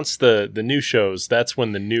You're right. announced the new shows, that's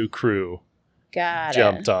when the new crew Got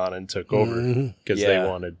jumped on and took over because they Yeah.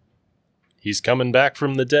 wanted. He's coming back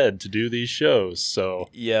from the dead to do these shows, so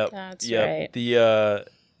Yep. That's yep. right. The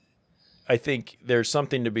I think there's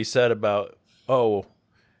something to be said about,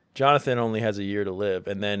 Johnathan only has a year to live,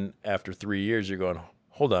 and then after 3 years you're going,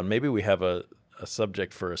 hold on, maybe we have a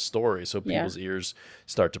subject for a story, so Yeah. people's ears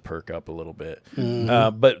start to perk up a little bit.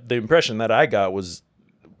 But the impression that I got was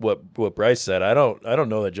what Bryce said. I don't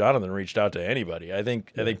know that Johnathan reached out to anybody. I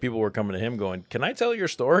think people were coming to him going, "Can I tell your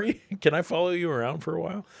story? Can I follow you around for a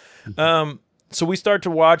while?" So we start to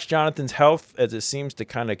watch Jonathan's health as it seems to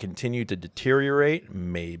kind of continue to deteriorate.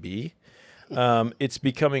 Maybe. It's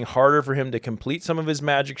becoming harder for him to complete some of his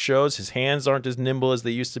magic shows. His hands aren't as nimble as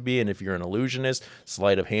they used to be, and if you're an illusionist,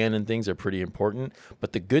 sleight of hand and things are pretty important.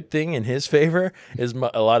 But the good thing in his favor is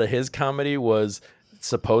a lot of his comedy was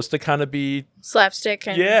supposed to kind of be Slapstick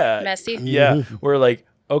and messy. yeah, we're like,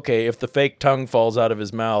 okay, if the fake tongue falls out of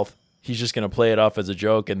his mouth, he's just going to play it off as a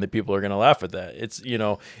joke and the people are going to laugh at that. It's,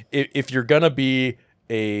 if you're going to be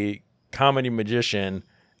a comedy magician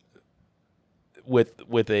with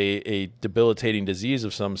a debilitating disease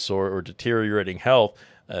of some sort or deteriorating health,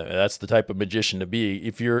 that's the type of magician to be.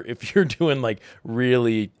 If you're doing like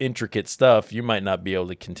really intricate stuff, you might not be able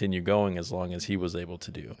to continue going as long as he was able to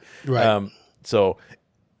do. Right.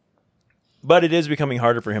 But it is becoming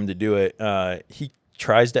harder for him to do it. He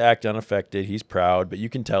tries to act unaffected. He's proud, but you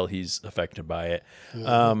can tell he's affected by it.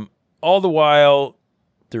 All the while,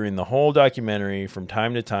 during the whole documentary, from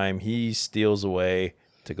time to time, he steals away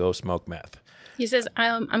to go smoke meth. He says,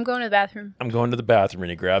 I'm going to the bathroom. I'm going to the bathroom, and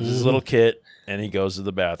he grabs his little kit, and he goes to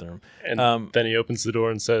the bathroom. and then he opens the door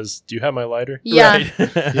and says, "Do you have my lighter?" Yeah. Right.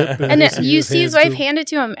 And then you see his wife hand it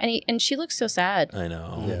to him, and she looks so sad. I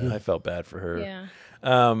know. Yeah. I felt bad for her.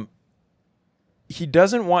 Yeah. He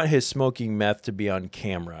doesn't want his smoking meth to be on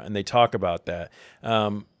camera, and they talk about that.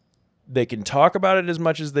 They can talk about it as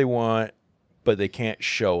much as they want, but they can't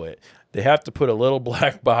show it. They have to put a little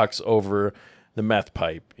black box over the meth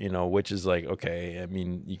pipe, which is like, okay, I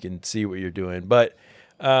mean, you can see what you're doing. But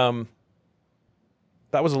that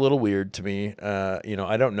was a little weird to me.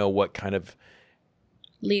 I don't know what kind of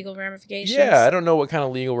legal ramifications. Yeah, I don't know what kind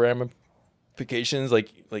of legal ramifications,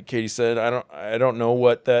 like Katie said. I don't know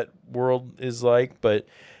what that world is like. But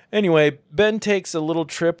anyway, Ben takes a little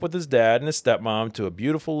trip with his dad and his stepmom to a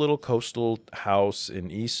beautiful little coastal house in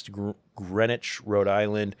East Greenwich, Rhode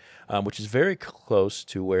Island, which is very close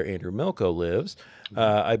to where Andrew Milko lives.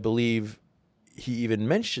 I believe he even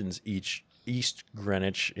mentions East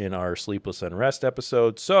Greenwich in our Sleepless Unrest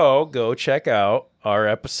episode. So go check out our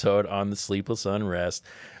episode on the Sleepless Unrest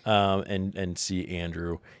and see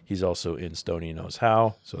Andrew. He's also in Stoney Knows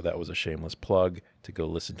How. So that was a shameless plug to go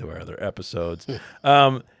listen to our other episodes.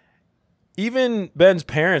 Even Ben's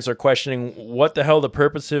parents are questioning what the hell the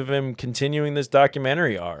purpose of him continuing this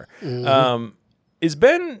documentary are. Is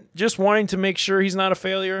Ben just wanting to make sure he's not a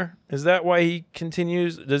failure? Is that why he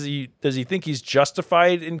continues? Does he think he's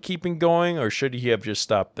justified in keeping going, or should he have just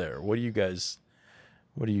stopped there? What do you guys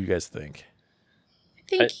think?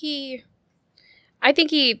 I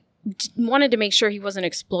think he wanted to make sure he wasn't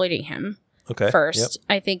exploiting him. Okay. First, Yep.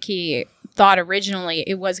 I think he thought originally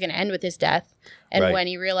it was going to end with his death, And Right. when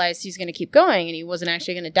he realized he's going to keep going and he wasn't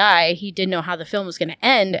actually going to die, he didn't know how the film was going to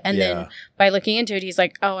end. And then by looking into it, he's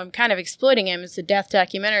like, oh, I'm kind of exploiting him. It's a death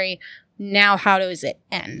documentary. Now, how does it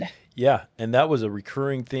end? Yeah, and that was a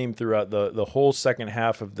recurring theme throughout the whole second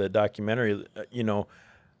half of the documentary. You know,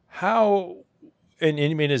 how, and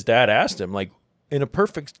I mean, his dad asked him, like, in a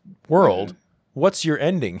perfect world, what's your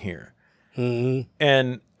ending here?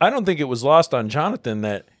 And I don't think it was lost on Johnathan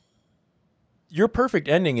that your perfect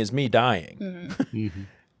ending is me dying.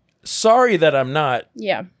 Sorry that I'm not,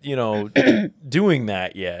 you know, doing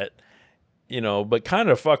that yet, you know, but kind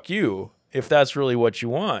of fuck you if that's really what you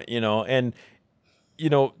want, you know, and, you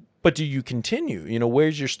know, but do you continue? You know,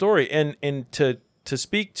 where's your story? And to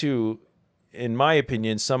speak to, in my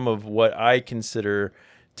opinion, some of what I consider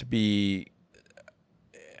to be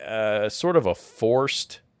sort of a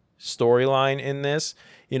forced storyline in this,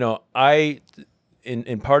 you know,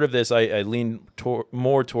 in part of this, I lean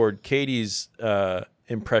more toward Katie's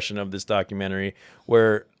impression of this documentary,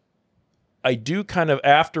 where I do kind of,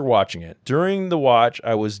 after watching it, during the watch,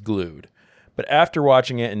 I was glued. But after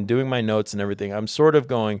watching it and doing my notes and everything, I'm sort of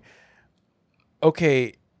going,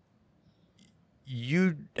 okay,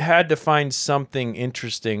 you had to find something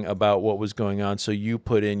interesting about what was going on, so you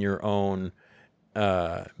put in your own,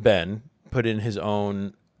 Ben put in his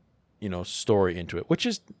own, you know, story into it, which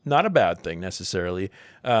is not a bad thing necessarily,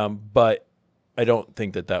 but I don't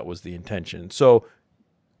think that was the intention. So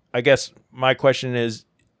I guess my question is,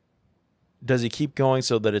 does he keep going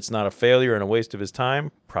so that it's not a failure and a waste of his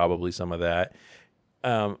time? Probably some of that.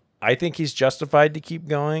 I think he's justified to keep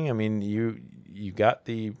going. I mean, you got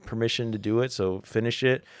the permission to do it, so finish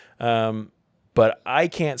it. But I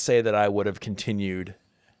can't say that I would have continued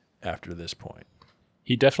after this point.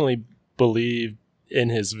 He definitely believed in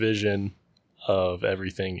his vision of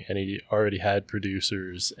everything, and he already had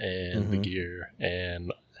producers and the gear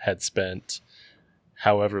and had spent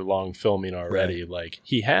however long filming already. Like,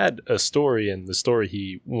 he had a story, and the story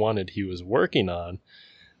he wanted, he was working on,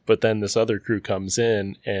 but then this other crew comes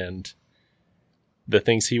in, and the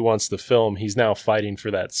things he wants to film, he's now fighting for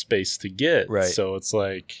that space to get. Right. So it's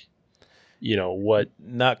like, you know,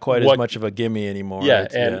 not quite as much of a gimme anymore. Yeah,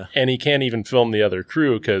 and he can't even film the other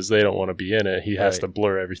crew because they don't want to be in it. He has to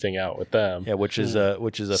blur everything out with them. Yeah, which is a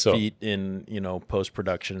feat in, you know, post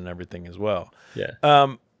production and everything as well.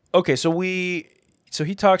 Yeah. Okay, so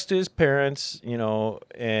he talks to his parents, you know,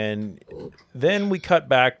 and then we cut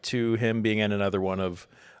back to him being in another one of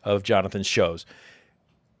Jonathan's shows.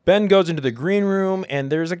 Ben goes into the green room,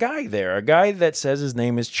 and there's a guy there, a guy that says his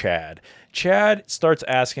name is Chad. Chad starts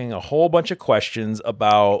asking a whole bunch of questions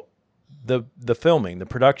about the filming, the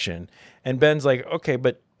production. And Ben's like, okay,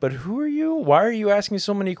 but who are you? Why are you asking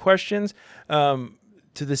so many questions?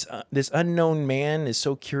 To this unknown man is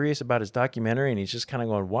so curious about his documentary, and he's just kind of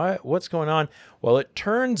going, what's going on? Well, it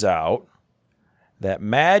turns out that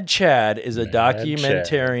Mad Chad is a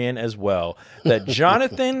documentarian as well, that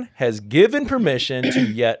Johnathan has given permission to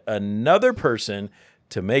yet another person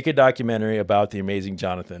to make a documentary about the amazing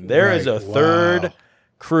Johnathan. There is a third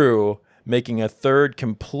crew making a third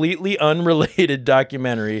completely unrelated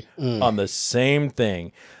documentary on the same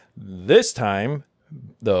thing. This time,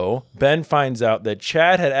 though, Ben finds out that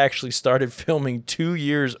Chad had actually started filming 2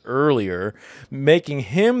 years earlier, making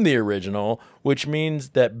him the original, which means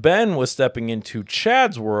that Ben was stepping into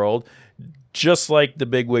Chad's world, just like the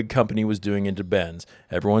bigwig company was doing into Ben's.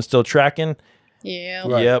 Everyone still tracking? Yeah.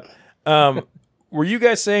 Right. Yep. Were you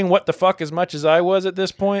guys saying what the fuck as much as I was at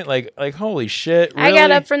this point? Like holy shit, really? I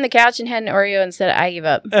got up from the couch and had an Oreo and said, I give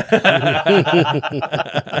up.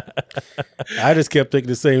 I just kept thinking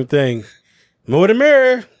the same thing. More the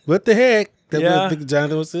mirror. What the heck? I think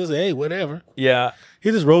Johnathan was saying, hey, whatever. Yeah.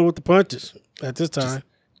 He just rolled with the punches at this time.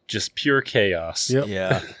 Just pure chaos. Yep.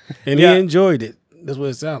 Yeah. And he enjoyed it. That's what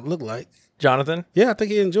it looked like. Johnathan? Yeah, I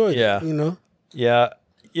think he enjoyed it. You know? Yeah.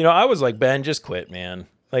 You know, I was like, Ben, just quit, man.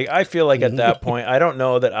 Like, I feel like at that point, I don't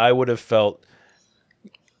know that I would have felt,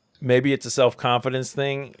 maybe it's a self-confidence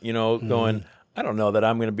thing, you know, going, I don't know that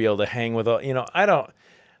I'm going to be able to hang with all, you know, I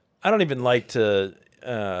don't even like to,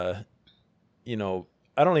 you know,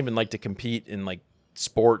 I don't even like to compete in like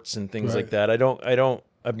sports and things like that.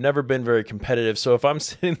 I've never been very competitive. So if I'm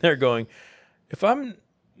sitting there going, if I'm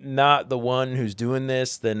not the one who's doing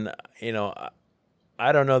this, then, you know,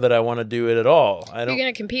 I don't know that I want to do it at all. You're going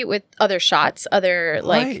to compete with other shots, other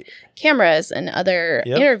cameras and other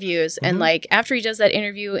interviews. And like after he does that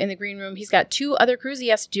interview in the green room, he's got 2 other crews he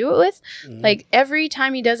has to do it with. Like every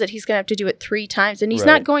time he does it, he's going to have to do it 3 times, and he's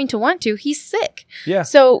not going to want to. He's sick. Yeah.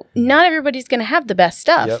 So not everybody's going to have the best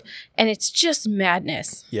stuff. And it's just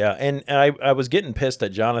madness. Yeah. And I was getting pissed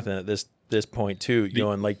at Johnathan at this this point too, you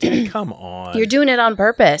know, and like, dude, come on. You're doing it on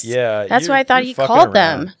purpose. Yeah. That's why I thought he fucking called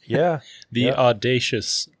around. them. Yeah. The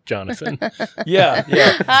audacious Johnathan. Yeah.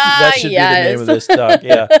 That should be the name of this doc.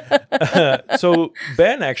 Yeah. So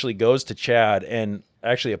Ben actually goes to Chad and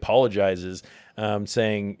actually apologizes,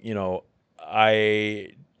 saying, you know,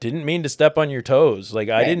 I didn't mean to step on your toes. Like,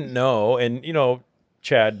 I didn't know. And, you know,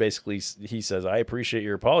 Chad basically, he says, I appreciate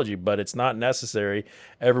your apology, but it's not necessary.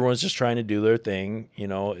 Everyone's just trying to do their thing. You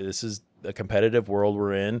know, this is a competitive world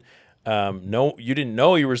we're in. No, you didn't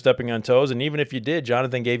know you were stepping on toes. And even if you did,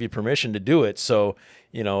 Johnathan gave you permission to do it. So,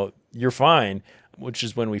 you know, you're fine. Which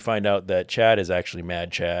is when we find out that Chad is actually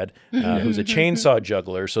Mad Chad, who's a chainsaw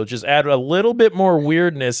juggler. So just add a little bit more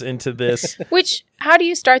weirdness into this. Which, how do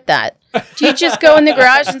you start that? Do you just go in the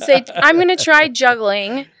garage and say, I'm going to try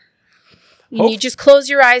juggling? And you just close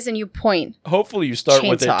your eyes and you point. Hopefully you start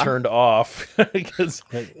with it turned off. Because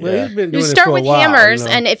he's been doing you start it for with a while, hammers you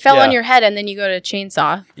know? and it fell on your head and then you go to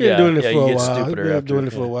chainsaw. He's been doing it for a you get while. stupider He's been after, doing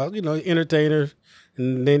it for a while. You know, entertainer.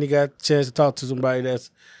 And then he got a chance to talk to somebody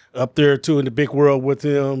that's up there too in the big world with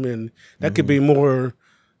him, and that could be more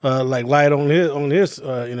like light on his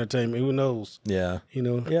entertainment. Who knows? Yeah, you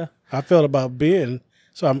know. Yeah, I felt about Ben,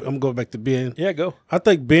 so I'm going back to Ben. Yeah, go. I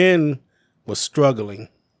think Ben was struggling,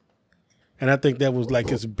 and I think that was like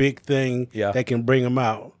his big thing that can bring him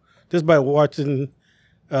out just by watching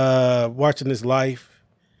his life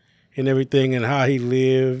and everything, and how he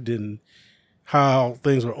lived and how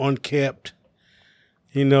things were unkept.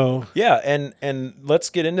 You know. Yeah, and let's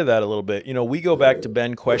get into that a little bit. You know, we go back to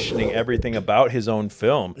Ben questioning everything about his own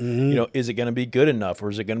film. You know, is it going to be good enough, or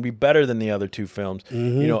is it going to be better than the other two films?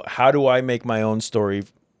 You know, how do I make my own story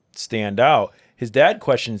stand out? His dad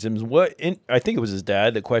questions him. I think it was his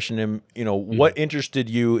dad that questioned him. You know, what interested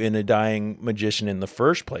you in a dying magician in the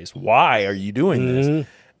first place? Why are you doing this?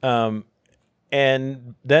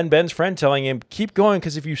 And then Ben's friend telling him, keep going,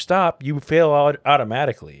 because if you stop, you fail out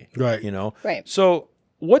automatically. Right. You know. Right. So,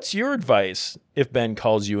 what's your advice if Ben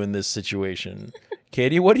calls you in this situation?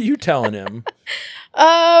 Katie, what are you telling him?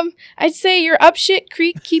 I'd say you're up shit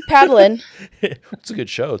creek, keep paddling. It's a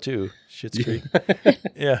good show too, Schitt's Creek.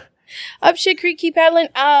 Yeah. Up shit creek, keep paddling.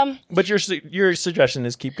 But your suggestion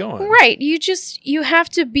is keep going. Right. You have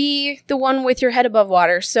to be the one with your head above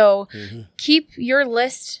water. So keep your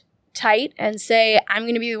list tight and say, I'm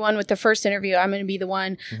going to be the one with the first interview. I'm going to be the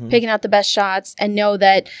one picking out the best shots, and know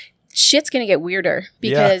that shit's going to get weirder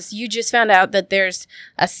because you just found out that there's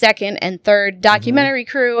a second and third documentary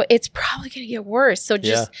crew. It's probably going to get worse. So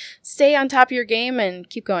just stay on top of your game and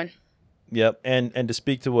keep going. Yep. And to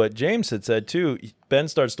speak to what James had said too, Ben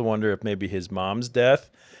starts to wonder if maybe his mom's death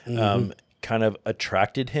kind of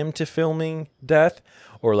attracted him to filming death,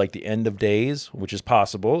 or like the end of days, which is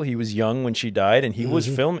possible. He was young when she died, and he was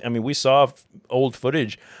filming. I mean, we saw old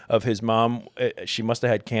footage of his mom. She must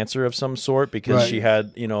have had cancer of some sort, because she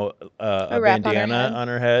had, you know, a bandana on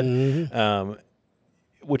her head.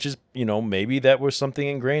 Which is, you know, maybe that was something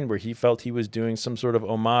ingrained where he felt he was doing some sort of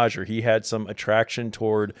homage, or he had some attraction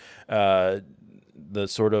toward the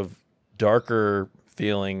sort of darker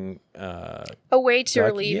feeling. A way to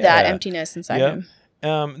relieve that emptiness inside him.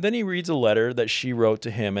 Then he reads a letter that she wrote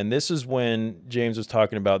to him. And this is when James was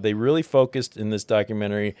talking about, they really focused in this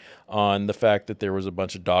documentary on the fact that there was a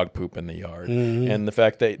bunch of dog poop in the yard, and the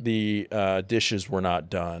fact that the dishes were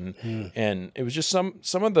not done. And it was just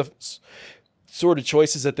some of the sort of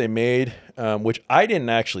choices that they made, which I didn't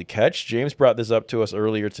actually catch. James brought this up to us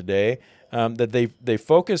earlier today, that they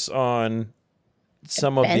focus on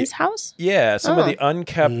some of Ben's house? Yeah, some of the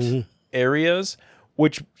unkept areas,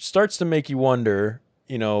 which starts to make you wonder,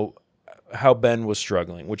 you know, how Ben was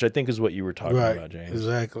struggling, which I think is what you were talking about, James.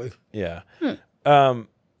 Exactly. Yeah. And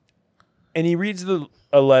he reads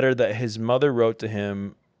a letter that his mother wrote to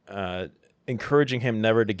him, encouraging him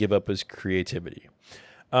never to give up his creativity,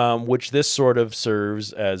 which this sort of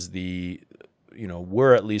serves as the, you know,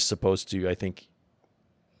 we're at least supposed to, I think,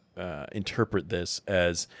 interpret this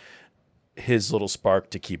as his little spark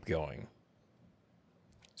to keep going.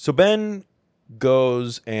 So Ben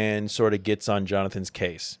goes and sort of gets on Jonathan's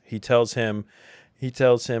case. He tells him,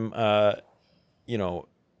 you know,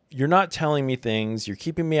 you're not telling me things. You're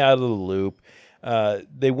keeping me out of the loop.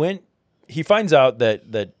 He finds out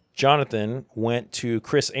that Johnathan went to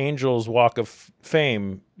Chris Angel's Walk of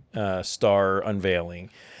Fame star unveiling.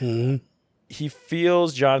 He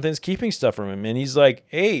feels Jonathan's keeping stuff from him, and he's like,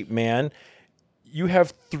 hey, man, you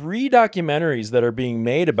have 3 documentaries that are being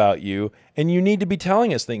made about you, and you need to be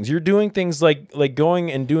telling us things. You're doing things like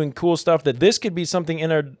going and doing cool stuff that this could be something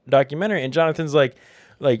in our documentary. And Jonathan's like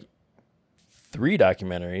 3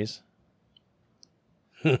 documentaries.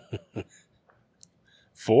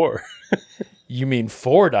 4. You mean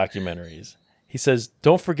 4 documentaries? He says,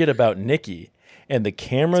 don't forget about Nikki. And the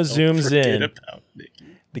camera zooms in.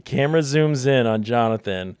 The camera zooms in on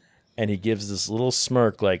Johnathan, and he gives this little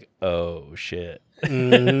smirk like, oh, shit.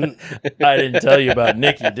 Mm-hmm. I didn't tell you about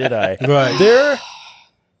Nikki, did I? Right. There,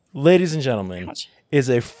 ladies and gentlemen, is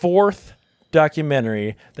a 4th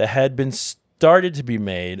documentary that had been started to be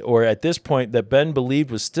made, or at this point that Ben believed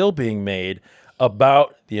was still being made,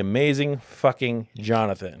 about the amazing fucking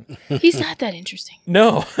Johnathan. He's not that interesting.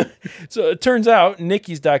 No. So it turns out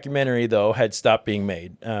Nikki's documentary, though, had stopped being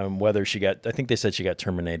made. Whether she got, I think they said she got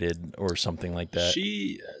terminated or something like that.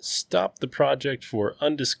 She stopped the project for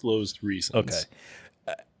undisclosed reasons.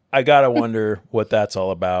 Okay. I got to wonder what that's all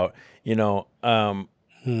about. You know,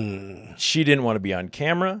 she didn't want to be on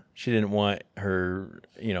camera. She didn't want her,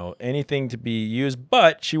 you know, anything to be used,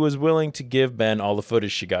 but she was willing to give Ben all the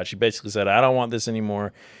footage she got. She basically said, I don't want this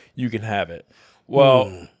anymore. You can have it.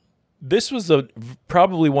 Well, this was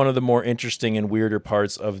probably one of the more interesting and weirder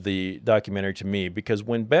parts of the documentary to me, because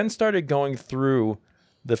when Ben started going through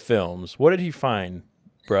the films, what did he find,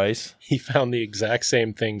 Bryce? He found the exact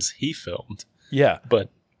same things he filmed. Yeah.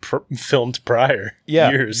 But filmed prior.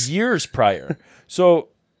 Yeah. Years prior. So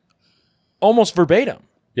almost verbatim.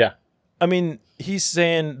 Yeah. I mean, he's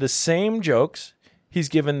saying the same jokes. He's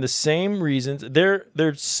given the same reasons.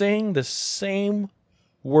 They're saying the same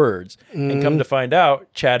words. And come to find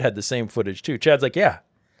out, Chad had the same footage too. Chad's like, yeah,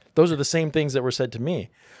 those are the same things that were said to me.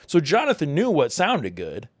 So Johnathan knew what sounded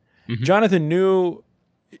good. Johnathan knew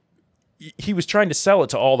he was trying to sell it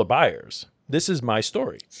to all the buyers. This is my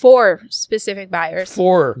story. 4 specific buyers.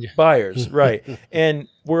 4 buyers, right. And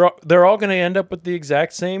they're all going to end up with the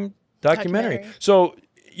exact same documentary. So,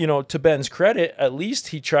 you know, to Ben's credit, at least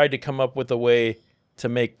he tried to come up with a way to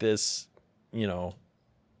make this, you know,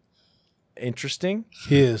 interesting.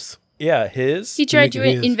 Yeah, his. He tried to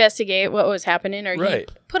investigate what was happening, or he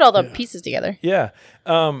put all the pieces together. Yeah.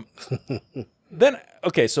 Then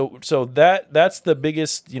okay, so that's the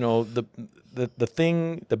biggest, you know, the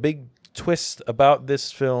thing, the big twist about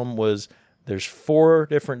this film was there's 4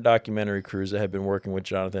 different documentary crews that had been working with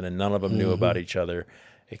Johnathan, and none of them knew about each other,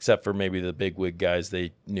 except for maybe the big wig guys.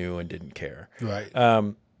 They knew and didn't care.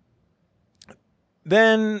 Right.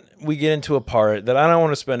 Then we get into a part that I don't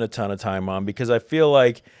want to spend a ton of time on, because I feel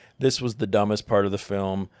like this was the dumbest part of the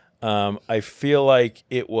film. I feel like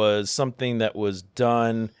it was something that was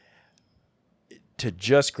done to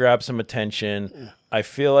just grab some attention. I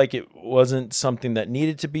feel like it wasn't something that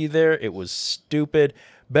needed to be there. It was stupid.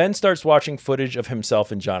 Ben starts watching footage of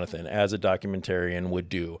himself and Johnathan, as a documentarian would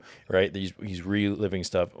do, right? He's reliving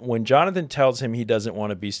stuff. When Johnathan tells him he doesn't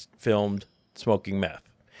want to be filmed smoking meth,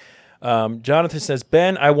 Johnathan says,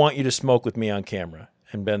 Ben, I want you to smoke with me on camera.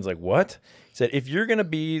 And Ben's like, what? He said, if you're going to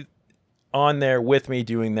be on there with me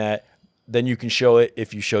doing that, then you can show it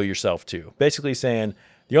if you show yourself too. Basically saying,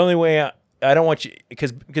 the only way I don't want you,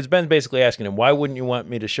 because Ben's basically asking him, why wouldn't you want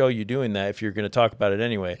me to show you doing that if you're going to talk about it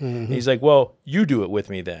anyway? And he's like, well, you do it with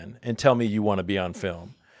me then and tell me you want to be on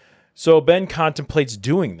film. So Ben contemplates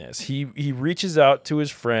doing this. He reaches out to his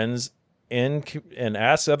friends and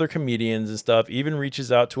asks other comedians and stuff, even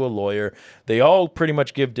reaches out to a lawyer. They all pretty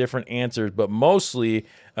much give different answers, but mostly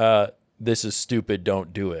this is stupid,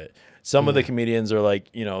 don't do it. Some of the comedians are like,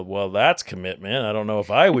 you know, well, that's commitment. I don't know if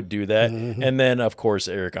I would do that. And then, of course,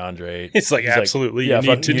 Eric Andre. It's like, absolutely, yeah,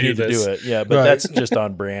 you need to do this. it. Yeah, but that's just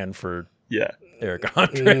on brand for Eric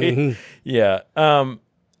Andre. Yeah.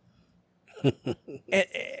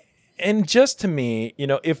 And just to me, you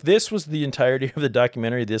know, if this was the entirety of the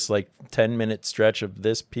documentary, this like 10-minute stretch of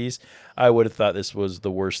this piece, I would have thought this was the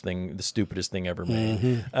worst thing, the stupidest thing ever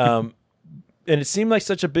made. And it seemed like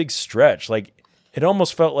such a big stretch. Like, it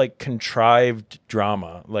almost felt like contrived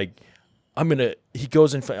drama. Like, I want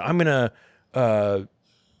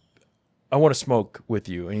to smoke with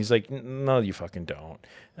you. And he's like, no, you fucking don't.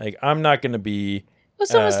 Like, I'm not going to be.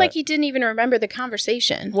 It's almost like he didn't even remember the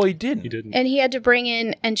conversation. Well, he didn't. And he had to bring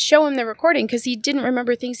in and show him the recording because he didn't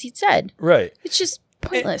remember things he'd said. Right. It's just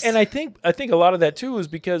pointless. And I think a lot of that too was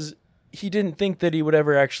because he didn't think that he would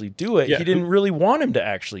ever actually do it. Yeah, he didn't really want him to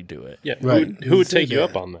actually do it. Yeah. Right. Who would take you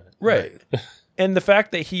up on that? Right. And the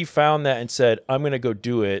fact that he found that and said, I'm going to go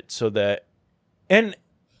do it so that, and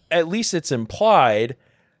at least it's implied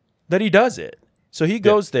that he does it. So he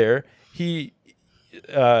goes there. He,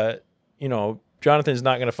 you know, Johnathan's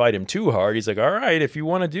not going to fight him too hard. He's like, all right, if you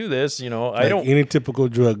want to do this, you know, like I don't. Any typical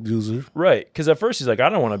drug user. Right. Because at first he's like, I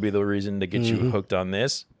don't want to be the reason to get you hooked on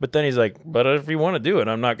this. But then he's like, but if you want to do it,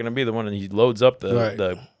 I'm not going to be the one. And he loads up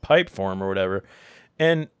the pipe for him or whatever.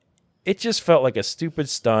 And it just felt like a stupid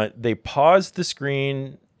stunt. They paused the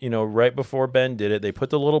screen right before Ben did it, they put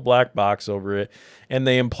the little black box over it, and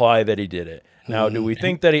they imply that he did it. Now, do we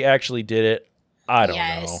think that he actually did it? I don't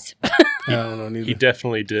know. I don't know neither. He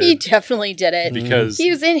definitely did. He definitely did it. Because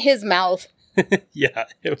he was in his mouth. yeah,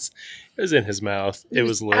 it was in his mouth. It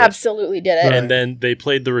was lit. Absolutely did it. And then they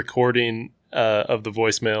played the recording of the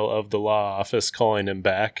voicemail of the law office calling him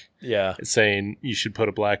back. Yeah. Saying you should put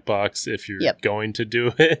a black box if you're Yep. going to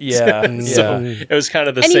do it. Yeah. So it was kind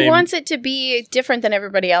of the And same. he wants it to be different than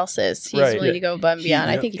everybody else's. He's Right. willing to go above and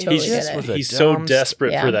beyond. I think he totally did it. He's so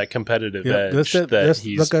desperate Yeah. for that competitive Yeah, edge that's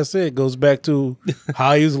he's like I said, it goes back to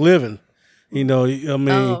how he was living. I mean, Oh,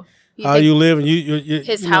 you how think you live and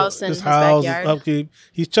his house and his backyard? Upkeep.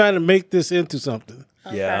 He's trying to make this into something.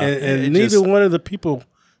 Yeah. And It neither just- one of the people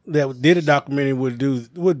that did a documentary would do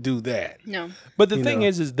that. No. But the You thing know.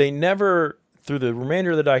 is they never, through the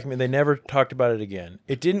remainder of the document, they never talked about it again.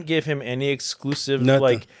 It didn't give him any exclusive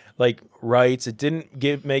Nothing. like rights. It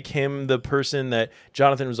didn't make him the person that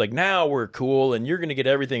Johnathan was like, now we're cool and you're going to get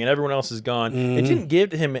everything and everyone else is gone. It didn't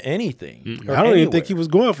give him anything. or I don't even anywhere. think he was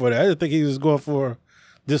going for that. I just think he was going for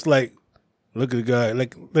just like, look at the guy,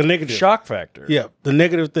 like the negative. Shock factor. Yeah, the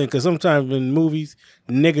negative thing. Because sometimes in movies,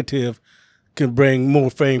 negative can bring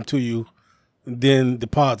more fame to you than the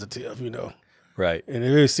positive, Right. And I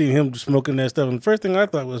really seen him smoking that stuff. And the first thing I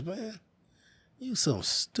thought was, man, you so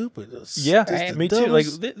stupid. Yeah, This the me too. Like,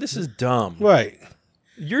 dumbest- this is dumb. Right.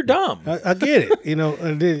 You're dumb. I get it.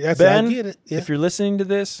 And then I said, Ben, I get it. Yeah. if you're listening to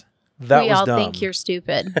this, that we was all dumb. think you're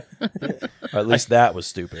stupid. Or at least that was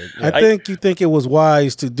stupid. I think you think it was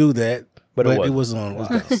wise to do that, But but it it was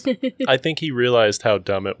unwise. I think he realized how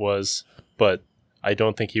dumb it was, but I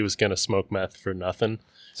don't think he was going to smoke meth for nothing.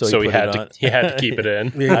 So he put had it to on. he had to keep it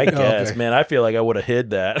in. Yeah. I guess, Okay. man. I feel like I would have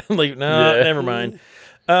hid that. Like, no, Yeah. never mind.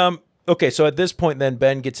 Okay, so at this point, then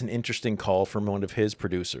Ben gets an interesting call from one of his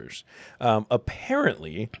producers.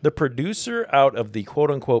 Apparently, the producer out of the quote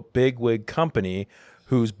unquote big wig company,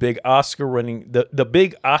 who's big Oscar winning, the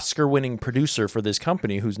big Oscar winning producer for this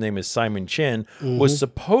company, whose name is Simon Chin, was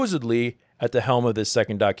supposedly at the helm of this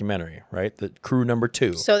second documentary, right? The crew number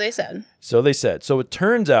 2. So they said. So they said. So it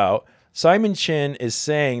turns out Simon Chin is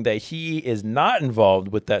saying that he is not involved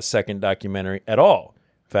with that second documentary at all.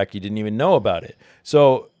 In fact, he didn't even know about it.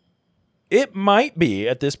 So it might be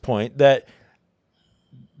at this point that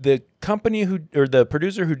the company or the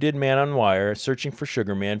producer who did Man on Wire, Searching for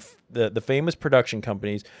Sugar Man, the famous production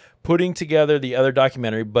companies, putting together the other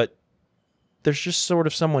documentary, but there's just sort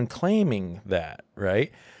of someone claiming that,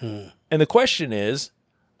 right? And the question is,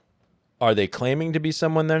 are they claiming to be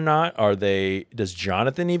someone they're not? Does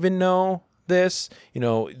Johnathan even know this?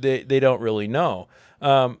 They don't really know.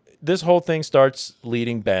 This whole thing starts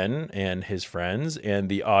leading Ben and his friends and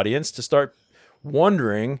the audience to start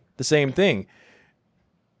wondering the same thing.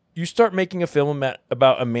 You start making a film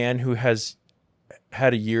about a man who has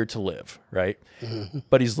had a year to live, right?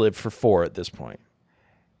 But he's lived for 4 at this point.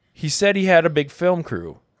 He said he had a big film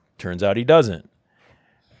crew. Turns out he doesn't.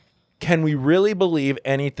 Can we really believe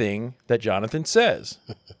anything that Johnathan says?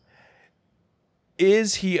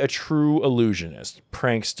 Is he a true illusionist,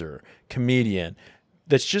 prankster, comedian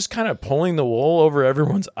that's just kind of pulling the wool over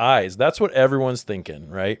everyone's eyes? That's what everyone's thinking,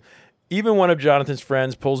 right? Even one of Jonathan's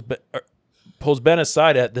friends pulls Ben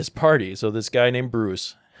aside at this party. So this guy named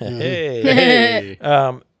Bruce, hey,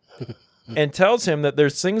 and tells him that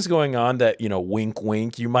there's things going on that, wink,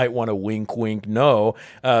 wink, you might want to wink, wink, no,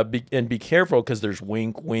 and be careful because there's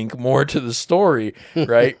wink, wink more to the story,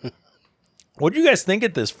 right? What do you guys think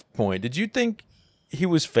at this point? Did you think he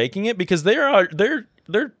was faking it? Because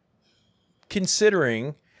they're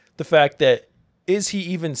considering the fact that, is he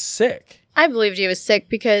even sick? I believed he was sick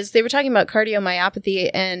because they were talking about cardiomyopathy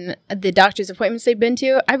and the doctor's appointments they'd been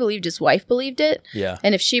to. I believed his wife believed it. Yeah.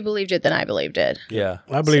 And if she believed it, then I believed it. Yeah.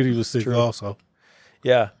 I believe he was sick also.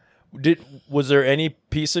 Yeah. Was there any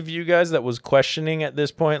piece of you guys that was questioning at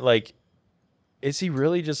this point, like, is he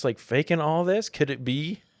really just like faking all this? Could it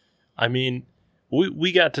be? I mean,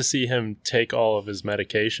 we got to see him take all of his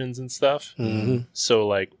medications and stuff. Mm-hmm. So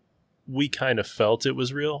like we kind of felt it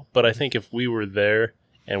was real, but I think if we were there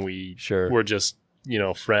and we were just,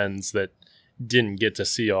 friends that didn't get to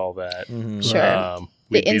see all that. Sure.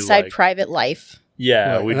 we'd The be inside like, private life.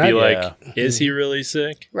 Yeah, Right. we'd And be I- like, is he really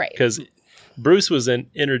sick? Right. Because Bruce was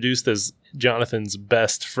introduced as Jonathan's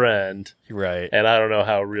best friend. Right. And I don't know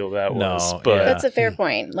how real that was. But That's a fair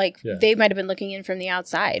point. Like, Yeah. they might have been looking in from the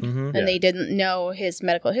outside and Yeah. they didn't know his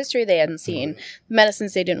medical history. They hadn't seen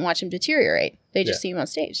medicines. They didn't watch him deteriorate. They just see him on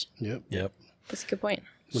stage. Yep. That's a good point.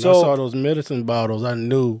 When I saw those medicine bottles, I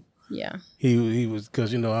knew Yeah. he was,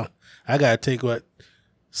 because, I got to take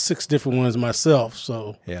 6 different ones myself.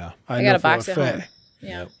 So yeah, I got know a box for at a home. fact.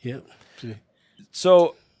 Yeah. Yep.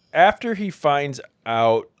 So after he finds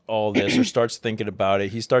out all this or starts thinking about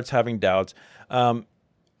it, he starts having doubts.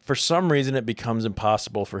 For some reason, it becomes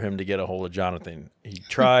impossible for him to get a hold of Johnathan. He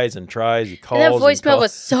tries and tries. He calls. And that voicemail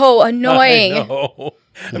was so annoying. I know.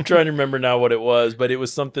 I'm trying to remember now what it was, but it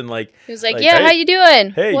was something like... He was like, yeah, hey, how you doing?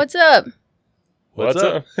 Hey. What's up? What's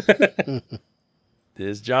up? This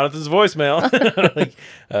is Jonathan's voicemail. Like,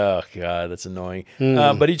 oh, God, that's annoying.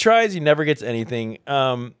 But he tries. He never gets anything.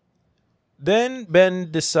 Then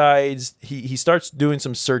Ben decides he starts doing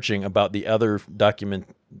some searching about the other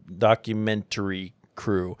documentary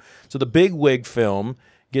crew. So the Big Wig film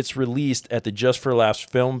gets released at the Just for Laughs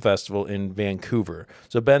Film Festival in Vancouver.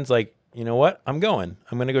 So Ben's like, you know what? I'm going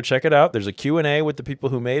to go check it out. There's a Q&A with the people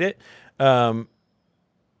who made it. And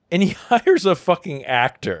he hires a fucking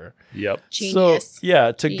actor. Yep. Genius. So,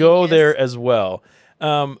 yeah, to go there as well.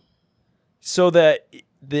 So that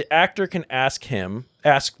the actor can ask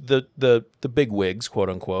the big wigs, quote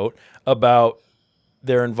unquote, about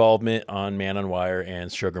their involvement on Man on Wire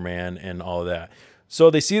and Sugar Man and all of that. So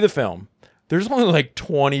they see the film. There's only like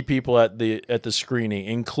 20 people at the screening,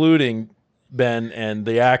 including Ben and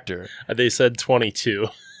the actor. They said 22.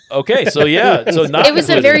 Okay, so yeah, so not it was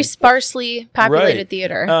a very sparsely populated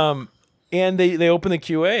theater. And they open the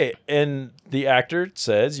QA, and the actor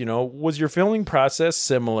says, you know, was your filming process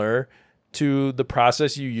similar to the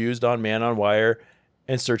process you used on Man on Wire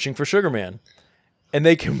and Searching for Sugar Man? And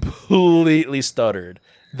they completely stuttered.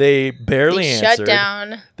 They barely answered. Shut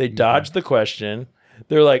down. They dodged the question.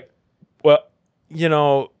 They're like, well, you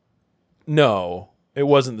know, no, it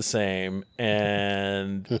wasn't the same.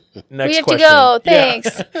 And next we have question. to go.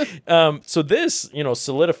 Thanks. Yeah. So this, you know,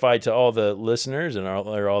 solidified to all the listeners and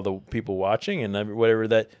all the people watching and whatever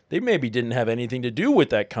that they maybe didn't have anything to do with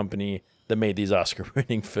that company that made these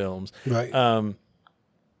Oscar-winning films. Right.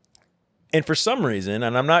 And for some reason,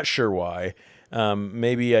 and I'm not sure why,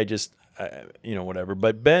 maybe I just, you know, whatever.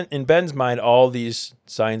 But in Ben's mind, all these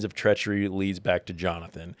signs of treachery leads back to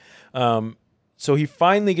Johnathan. So he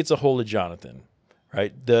finally gets a hold of Johnathan.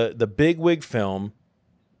 Right, the Big Wig film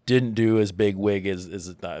didn't do as big wig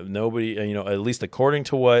as nobody, you know, at least according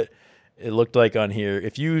to what it looked like on here.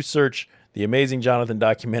 If you search the Amazing Johnathan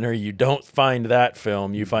documentary, you don't find that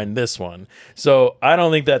film, you find this one. So I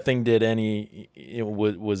don't think that thing did any,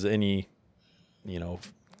 was any, you know,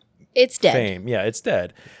 it's dead. Fame. Yeah, it's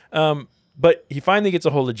dead. But he finally gets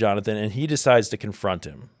a hold of Johnathan and he decides to confront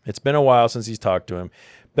him. It's been a while since he's talked to him.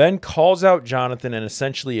 Ben calls out Johnathan and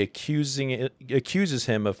essentially accuses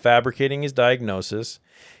him of fabricating his diagnosis.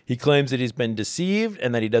 He claims that he's been deceived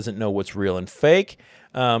and that he doesn't know what's real and fake.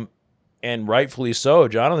 And rightfully so,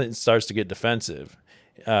 Johnathan starts to get defensive.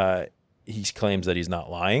 He claims that he's not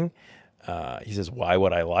lying. He says, why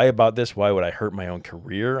would I lie about this? Why would I hurt my own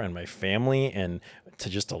career and my family? And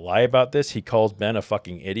to lie about this, he calls Ben a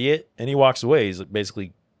fucking idiot and he walks away. He's like,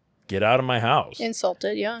 basically, get out of my house.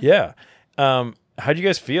 Insulted, yeah. Yeah. How'd you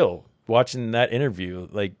guys feel watching that interview?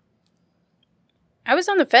 Like, I was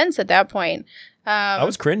on the fence at that point. I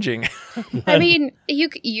was cringing. I mean, you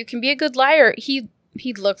can be a good liar. He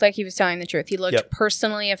looked like he was telling the truth. He looked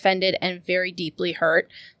personally offended and very deeply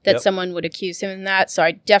hurt that someone would accuse him of that. So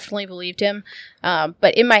I definitely believed him.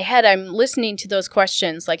 But in my head, I'm listening to those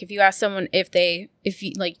questions. Like if you ask someone if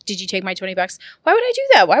you like, did you take my $20? Why would I do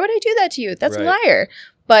that? Why would I do that to you? That's a liar.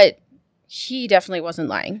 But he definitely wasn't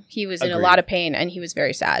lying. He was in a lot of pain and he was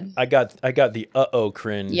very sad. I got the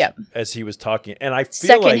cringe as he was talking. And I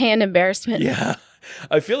feel secondhand embarrassment. Yeah.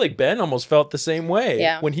 I feel like Ben almost felt the same way.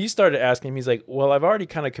 Yeah. When he started asking him, he's like, well, I've already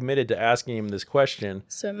kind of committed to asking him this question.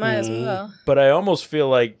 So it might as well. But I almost feel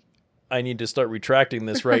like I need to start retracting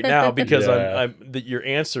this right now because your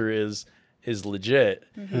answer is legit.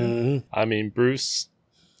 I mean, Bruce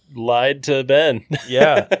lied to Ben.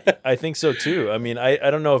 Yeah, I think so too. I mean,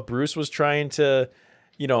 I don't know if Bruce was trying to,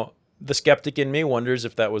 you know, the skeptic in me wonders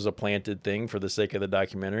if that was a planted thing for the sake of the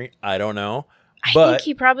documentary. I don't know. I think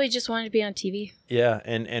he probably just wanted to be on TV. Yeah,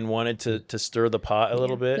 and wanted to stir the pot a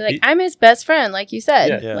little bit. Like, I'm his best friend, like you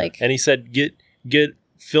said. Yeah. Like, and he said, get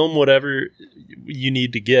film whatever you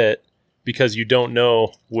need to get because you don't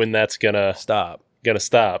know when that's gonna stop.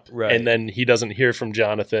 Right. And then he doesn't hear from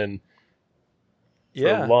Johnathan for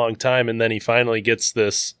a long time, and then he finally gets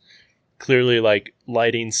this clearly like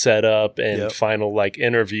lighting set up and final like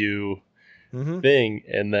interview thing,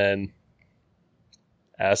 and then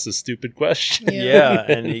asks a stupid question. Yeah,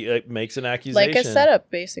 and he makes an accusation, like a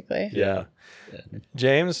setup, basically. Yeah.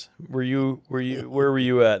 James, where were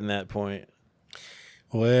you at in that point?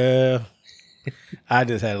 Well, I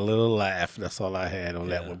just had a little laugh. That's all I had on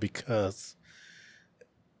that one because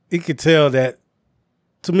you could tell that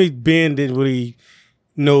to me, Ben didn't really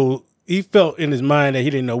he felt in his mind that he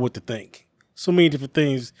didn't know what to think. So many different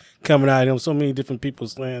things coming out of him, so many different people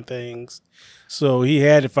saying things. So he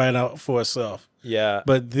had to find out for himself. Yeah.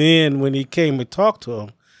 But then when he came and talked to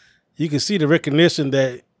him, you can see the recognition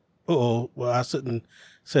that, well, I shouldn't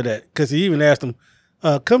say that. Because he even asked him,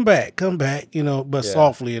 come back, but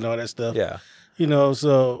softly and all that stuff. Yeah.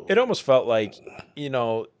 So. It almost felt like,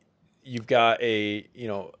 you've got a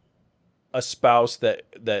spouse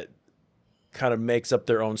that kind of makes up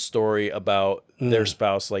their own story about their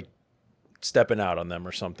spouse, like, stepping out on them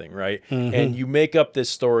or something, right? Mm-hmm. And you make up this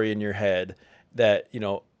story in your head that,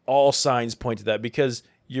 all signs point to that, because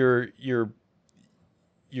you're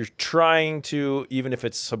trying to, even if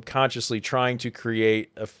it's subconsciously trying to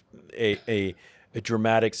create a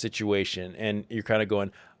dramatic situation, and you're kind of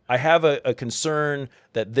going, I have a concern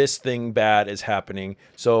that this thing bad is happening,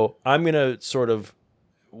 so I'm going to sort of,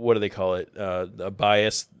 what do they call it? A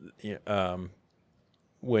bias,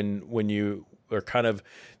 when you are kind of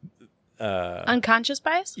unconscious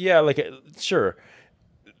bias? Yeah, like sure,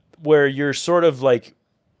 where you're sort of like,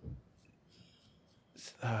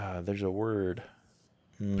 there's a word,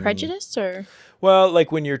 prejudice, or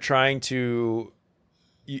like when you're trying to,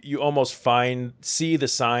 you almost see the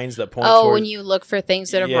signs that point. When you look for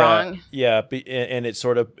things that are wrong. Yeah, and it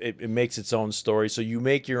sort of it makes its own story. So you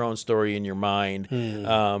make your own story in your mind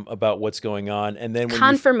about what's going on, and then when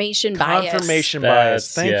confirmation bias. Confirmation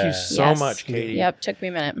bias. Thank you so much, Katie. Yep, took me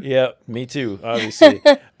a minute. Yep, me too. Obviously,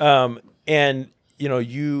 and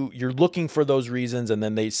you're looking for those reasons, and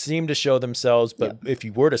then they seem to show themselves. But if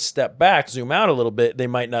you were to step back, zoom out a little bit, they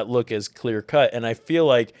might not look as clear cut. And I feel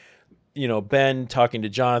like, Ben talking to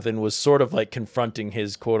Johnathan was sort of like confronting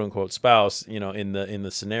his quote unquote spouse, in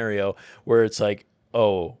the scenario where it's like,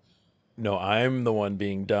 oh, no, I'm the one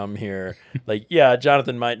being dumb here. Like, yeah,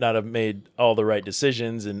 Johnathan might not have made all the right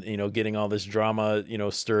decisions and, getting all this drama,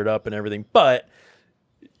 stirred up and everything, but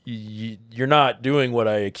you're not doing what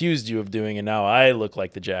I accused you of doing, and now I look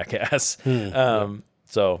like the jackass.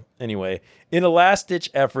 So anyway, in a last-ditch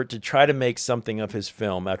effort to try to make something of his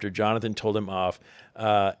film after Johnathan told him off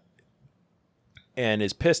and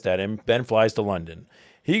is pissed at him, Ben flies to London.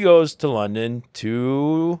 He goes to London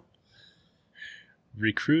to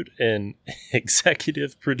recruit an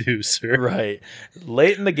executive producer. Right.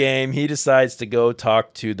 Late in the game, he decides to go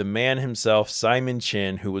talk to the man himself, Simon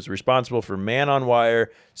Chin, who was responsible for Man on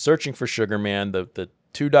Wire, Searching for Sugar Man, the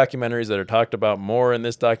two documentaries that are talked about more in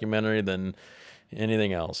this documentary than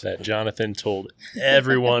anything else. That Johnathan told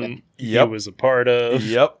everyone he was a part of.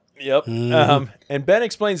 Yep. And Ben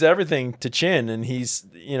explains everything to Chin, and he's,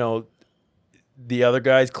 the other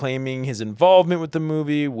guy's claiming his involvement with the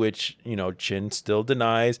movie, which, Chin still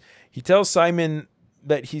denies. He tells Simon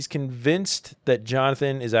that he's convinced that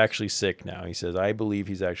Johnathan is actually sick now. He says, I believe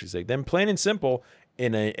he's actually sick. Then, plain and simple,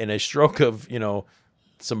 in a stroke of,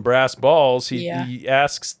 some brass balls, he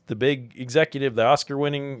asks the big executive, the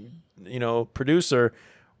Oscar-winning, producer,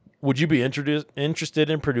 would you be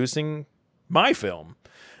interested in producing my film?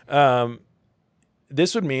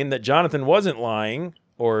 This would mean that Johnathan wasn't lying,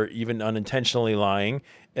 or even unintentionally lying,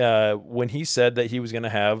 when he said that he was going to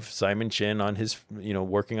have Simon Chin on his,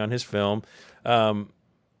 working on his film. And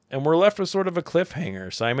we're left with sort of a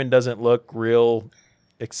cliffhanger. Simon doesn't look real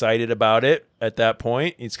excited about it at that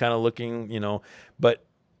point. He's kind of looking, but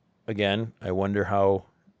again, I wonder how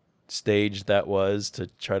staged that was to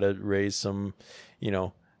try to raise some,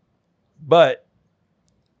 but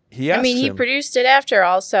he asked he him. Produced it after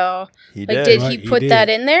all, so he did. Did he put that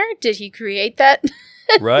in there? Did he create that?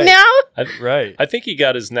 Right. Now? Right. I think he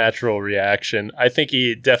got his natural reaction. I think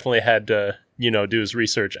he definitely had to, do his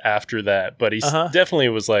research after that, but he definitely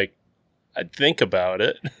was like, I'd think about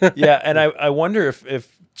it. Yeah, and I wonder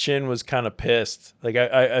if Chin was kind of pissed. Like,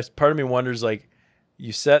 I part of me wonders, like,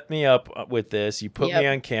 you set me up with this, you put me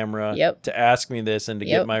on camera to ask me this and to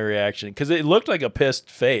get my reaction. Because it looked like a pissed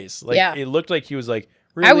face. Like, it looked like he was like,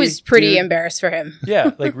 really, I was pretty dude? embarrassed for him.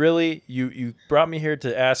 Yeah, like, really? You brought me here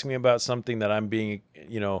to ask me about something that I'm being,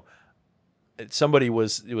 somebody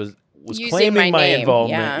was claiming my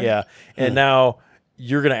involvement. Yeah. And now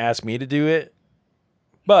you're going to ask me to do it?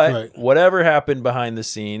 But whatever happened behind the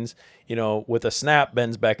scenes, with a snap,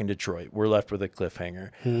 Ben's back in Detroit. We're left with a cliffhanger.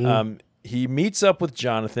 Mm-hmm. He meets up with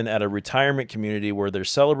Johnathan at a retirement community where they're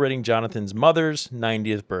celebrating Jonathan's mother's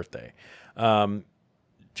 90th birthday.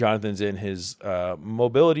 Jonathan's in his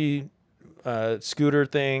mobility scooter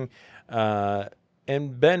thing,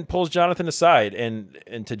 and Ben pulls Johnathan aside. And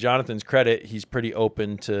to Jonathan's credit, he's pretty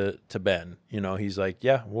open to Ben. He's like,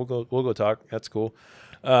 "Yeah, we'll go talk. That's cool."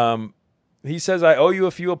 he says, I owe you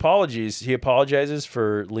a few apologies. He apologizes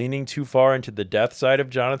for leaning too far into the death side of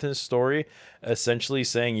Jonathan's story, essentially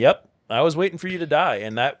saying, yep, I was waiting for you to die.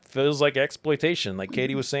 And that feels like exploitation, like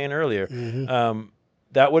Katie was saying earlier.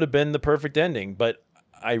 That would have been the perfect ending, but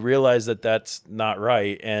I realize that that's not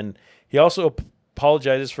right. And he also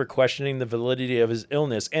apologizes for questioning the validity of his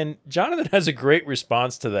illness. And Johnathan has a great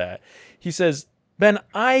response to that. He says, Ben,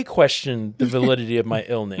 I question the validity of my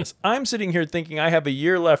illness. I'm sitting here thinking I have a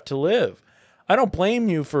year left to live. I don't blame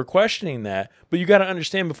you for questioning that, but you got to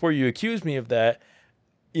understand before you accuse me of that,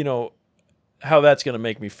 you know, how that's going to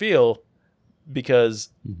make me feel, because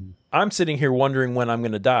I'm sitting here wondering when I'm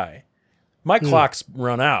going to die. My clock's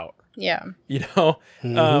run out. Yeah. You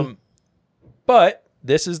know? But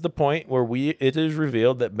this is the point where it is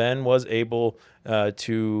revealed that Ben was able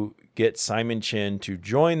to get Simon Chin to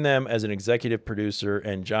join them as an executive producer,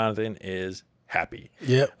 and Johnathan is happy.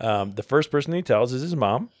 Yep. The first person he tells is his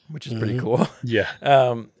mom, which is pretty cool.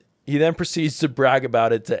 Yeah. He then proceeds to brag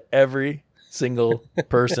about it to every single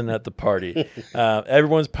person at the party.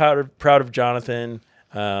 Everyone's proud of Johnathan.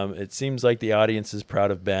 It seems like the audience is proud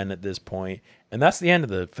of Ben at this point, and that's the end of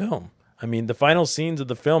the film. I mean, the final scenes of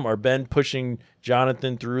the film are Ben pushing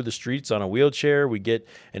Johnathan through the streets on a wheelchair. We get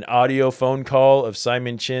an audio phone call of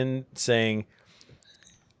Simon Chin saying,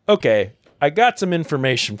 okay, I got some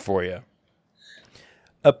information for you.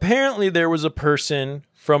 Apparently there was a person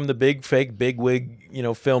from the big fake bigwig,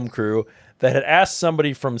 film crew that had asked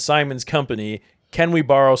somebody from Simon's company, can we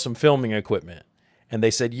borrow some filming equipment? And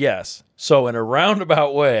they said yes. So in a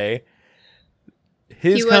roundabout way,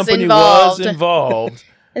 his company was involved.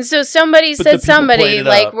 And so somebody said somebody,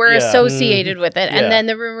 like, we're associated with it. And then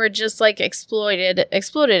the rumor just, like,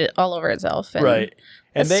 exploded all over itself. And right.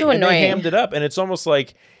 And that's so annoying. And they hammed it up. And it's almost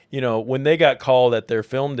like, when they got called at their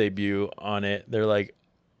film debut on it, they're like,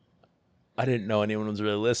 I didn't know anyone was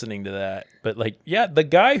really listening to that. But, like, yeah, the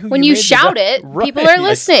guy who... When you shout it, people are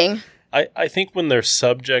listening. I think when their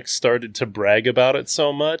subjects started to brag about it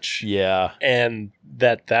so much... Yeah. And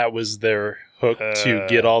that was their... hook to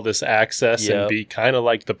get all this access and be kind of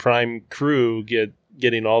like the prime crew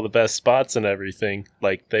getting all the best spots and everything.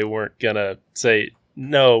 Like, they weren't gonna say,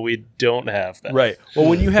 no, we don't have that. Right. Well,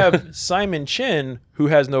 when you have Simon Chin, who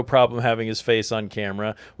has no problem having his face on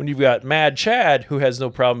camera, when you've got Mad Chad, who has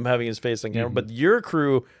no problem having his face on camera, but your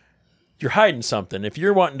crew, you're hiding something. If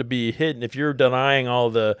you're wanting to be hidden, if you're denying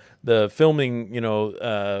all the filming,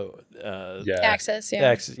 access,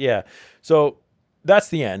 yeah. So that's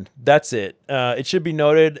the end. That's it. It should be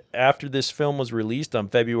noted, after this film was released on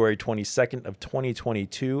February 22nd of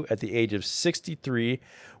 2022 at the age of 63,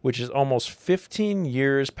 which is almost 15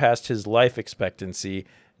 years past his life expectancy,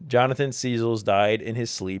 Johnathan Seasels died in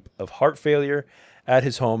his sleep of heart failure at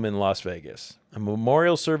his home in Las Vegas. A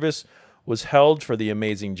memorial service was held for the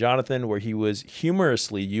amazing Johnathan, where he was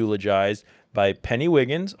humorously eulogized by Penny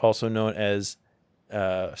Wiggins, also known as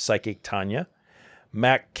Psychic Tanya,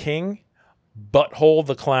 Mac King, Butthole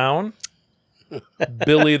the Clown,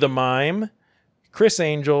 Billy the Mime, Chris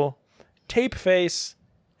Angel, Tapeface,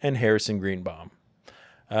 and Harrison Greenbaum.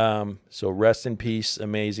 So rest in peace,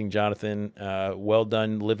 amazing Johnathan. Well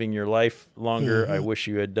done living your life longer. I wish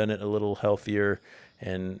you had done it a little healthier,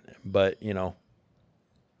 but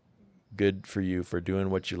good for you for doing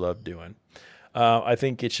what you love doing. I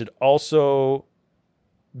think it should also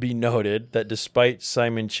be noted that despite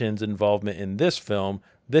Simon Chin's involvement in this film,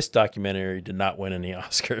 this documentary did not win any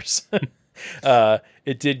Oscars.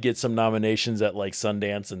 It did get some nominations at like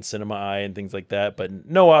Sundance and Cinema Eye and things like that, but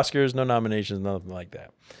no Oscars, no nominations, nothing like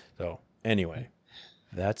that. So anyway,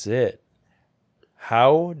 that's it.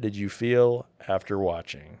 How did you feel after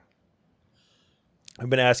watching? I've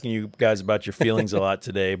been asking you guys about your feelings a lot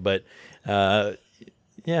today, but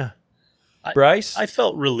yeah. Bryce? I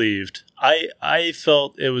felt relieved. I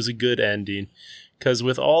felt it was a good ending. Because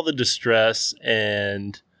with all the distress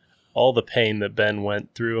and all the pain that Ben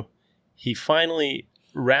went through, he finally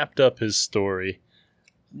wrapped up his story.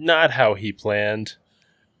 Not how he planned,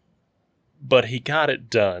 but he got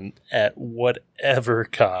it done at whatever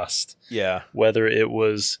cost. Yeah. Whether it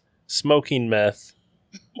was smoking meth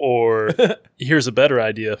or, here's a better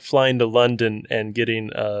idea, flying to London and getting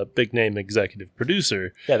a big-name executive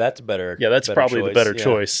producer. Yeah, that's better. Yeah, that's probably choice. the better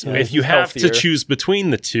choice. Yeah. If you have to choose between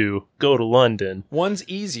the two, go to London. One's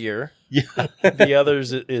easier. Yeah. The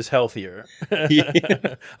other's is healthier.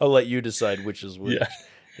 Yeah. I'll let you decide which is which.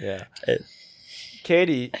 Yeah.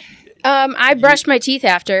 Katie. I brushed my teeth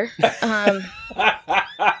after.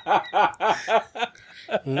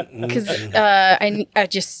 because I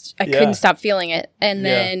couldn't stop feeling it, and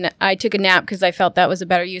then I took a nap because I felt that was a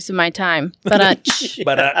better use of my time. But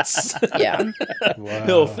yeah, wow.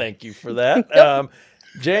 He'll thank you for that.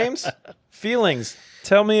 James, feelings.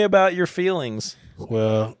 Tell me about your feelings.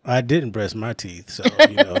 Well, I didn't brush my teeth, so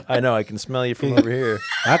I know I can smell you from over here.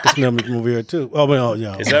 I can smell me from over here too. Oh, well,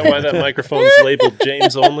 yeah. Is that why that microphone's labeled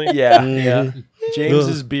James only? Yeah, yeah.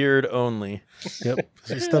 James's beard only. Yep.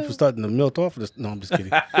 This stuff is starting to melt off of this. No, I'm just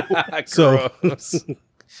kidding. Gross.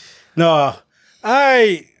 No,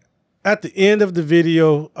 at the end of the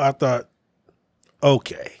video, I thought,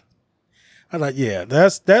 okay. I thought, yeah,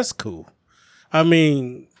 that's cool. I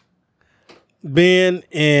mean, Ben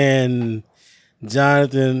and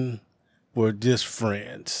Johnathan were just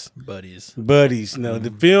friends. Buddies.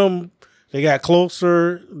 The film, they got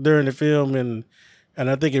closer during the film, and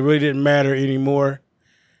I think it really didn't matter anymore.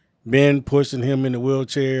 Ben pushing him in the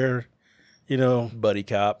wheelchair, Buddy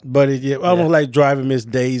cop. Almost like driving Miss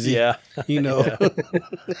Daisy. Yeah.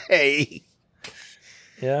 Hey.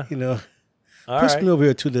 Yeah. Push me over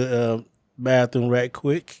here to the bathroom right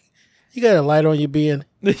quick. You got a light on you, Ben?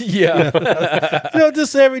 Yeah.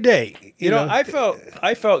 Just every day. I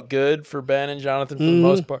felt good for Ben and Johnathan for the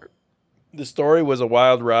most part. The story was a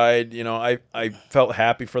wild ride. I felt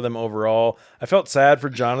happy for them overall. I felt sad for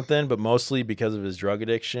Johnathan, but mostly because of his drug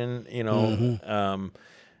addiction.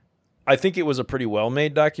 I think it was a pretty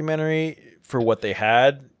well-made documentary for what they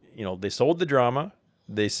had. They sold the drama.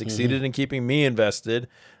 They succeeded in keeping me invested.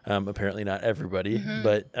 Apparently not everybody,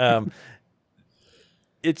 but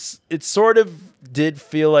it sort of did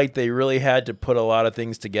feel like they really had to put a lot of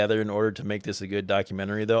things together in order to make this a good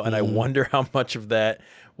documentary, though. And I wonder how much of that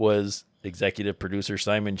was executive producer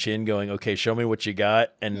Simon Chin going, okay, show me what you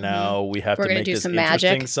got, and now we have to make this some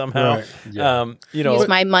interesting magic somehow. Right. Yeah. Use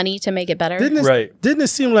my money to make it better. Didn't it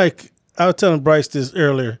seem like, I was telling Bryce this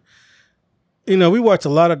earlier, we watch a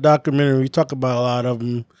lot of documentaries, we talk about a lot of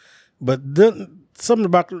them, but some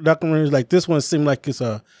of the documentaries like this one seem like it's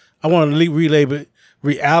I want to relabel it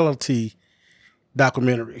reality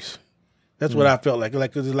documentaries. That's what I felt like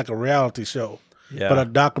it's like a reality show, but a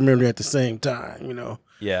documentary at the same time,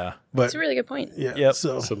 Yeah. But that's a really good point. Yeah. Yep.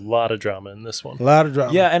 So It's a lot of drama in this one. a lot of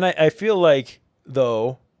drama. Yeah, and I feel like,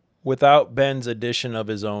 though, without Ben's addition of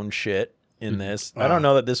his own shit in this, I don't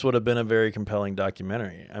know that this would have been a very compelling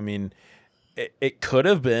documentary. I mean, it could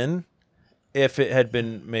have been if it had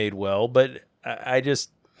been made well, but I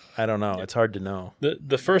don't know. It's hard to know.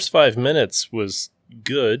 The first 5 minutes was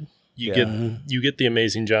good. You get the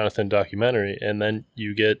Amazing Johnathan documentary, and then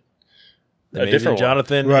you get The a different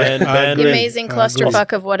Johnathan one. and Ben. The amazing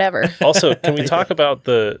clusterfuck of whatever. Also, can we talk about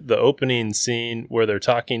the opening scene where they're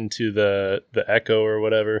talking to the Echo or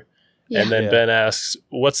whatever, and then Ben asks,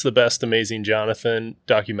 "What's the best Amazing Johnathan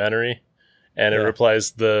documentary?" And it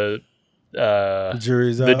replies, "The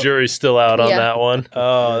jury's still out on that one."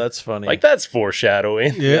 Oh, that's funny. Like, that's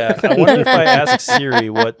foreshadowing. Yeah. I wonder if I ask Siri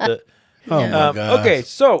what the... Oh my gosh. Okay,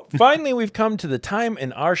 so finally we've come to the time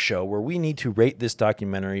in our show where we need to rate this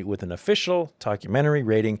documentary with an official documentary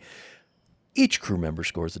rating. Each crew member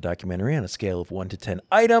scores the documentary on a scale of 1 to 10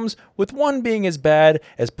 items, with 1 being as bad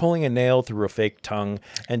as pulling a nail through a fake tongue,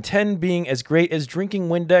 and 10 being as great as drinking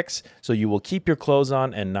Windex, so you will keep your clothes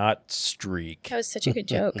on and not streak. That was such a good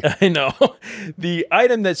joke. I know. The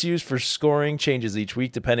item that's used for scoring changes each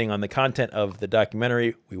week depending on the content of the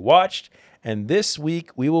documentary we watched. And this week,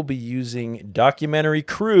 we will be using documentary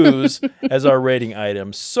cruise as our rating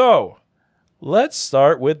item. So, let's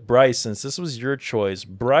start with Bryce, since this was your choice.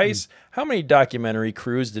 Bryce, how many documentary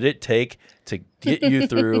cruise did it take to get you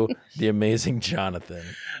through The Amazing Johnathan?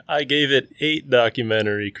 I gave it 8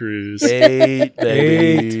 documentary cruise. 8,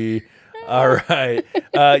 baby. All right.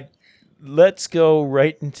 Let's go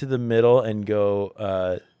right into the middle and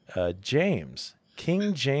go James.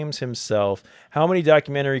 King James himself. How many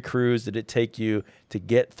documentary crews did it take you to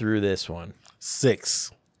get through this one?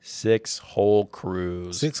 6. 6 whole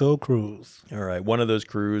crews. 6 whole crews. All right. One of those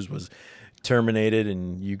crews was terminated,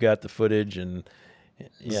 and you got the footage. And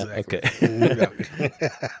yeah, Exactly. okay.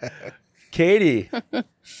 Katie.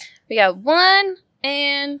 We got 1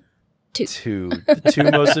 and 2. 2. The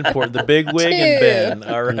 2 most important. The big wig and Ben.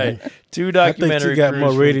 All right. 2 documentary I think she got crews more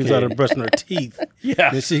from ratings out of Katie. brushing her teeth.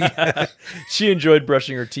 Yeah. She enjoyed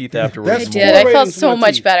brushing her teeth afterwards. I did. I felt so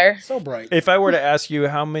much better. So bright. If I were to ask you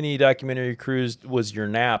how many documentary crews was your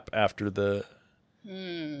nap after the...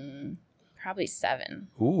 Probably 7.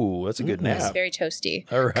 Ooh, that's a good It was nap. very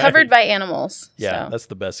toasty. All right. Covered by animals. Yeah, so. that's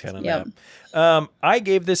the best kind of Yep. nap. I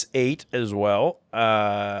gave this 8 as well.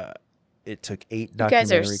 It took 8 You guys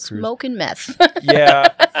documentary are crews. smoking meth. Yeah.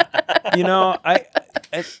 You know,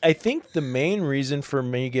 I think the main reason for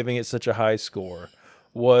me giving it such a high score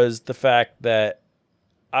was the fact that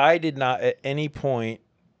I did not at any point,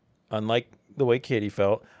 unlike the way Katie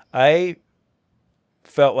felt, I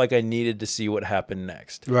felt like I needed to see what happened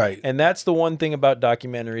next. Right. And that's the one thing about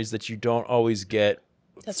documentaries that you don't always get.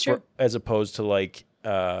 That's true. As opposed to like,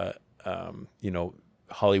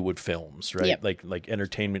 Hollywood films, right? Yep. Like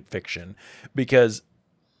entertainment fiction, because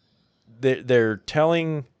they're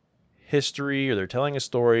telling history or they're telling a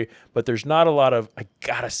story, but there's not a lot of, I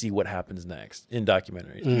gotta see what happens next in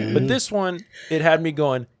documentaries. Mm-hmm. But this one, it had me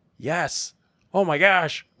going, yes, oh my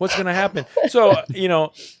gosh, what's gonna happen? So,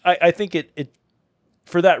 I think it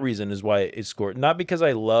for that reason is why it scored. Not because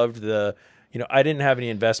I loved I didn't have any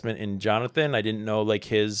investment in Johnathan. I didn't know like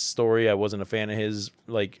his story. I wasn't a fan of his.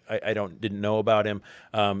 Like I didn't know about him.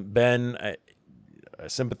 Ben, a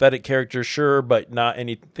sympathetic character, sure, but not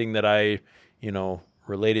anything that I,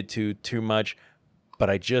 related to too much. But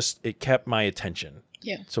it kept my attention.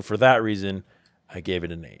 Yeah. So for that reason, I gave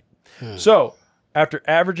it an 8. So after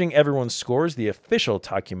averaging everyone's scores, the official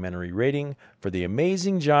documentary rating for the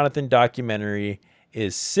Amazing Johnathan documentary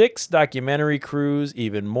is 6 documentary crews,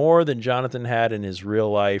 even more than Johnathan had in his real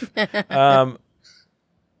life.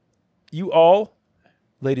 You all,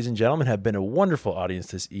 ladies and gentlemen, have been a wonderful audience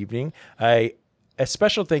this evening. A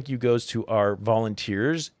special thank you goes to our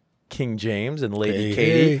volunteers, King James and Lady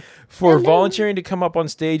Katie, for volunteering to come up on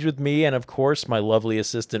stage with me, and of course my lovely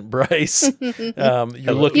assistant Bryce.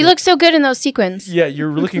 You look so good in those sequins. Yeah,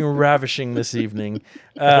 you're looking ravishing this evening.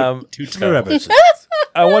 Too terrible.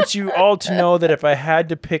 I want you all to know that if I had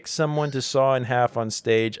to pick someone to saw in half on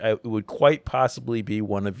stage, it would quite possibly be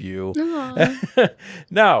one of you.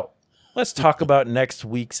 Now, let's talk about next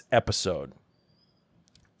week's episode.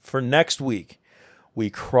 For next week, we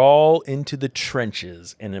crawl into the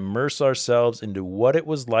trenches and immerse ourselves into what it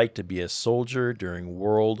was like to be a soldier during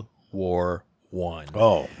World War I.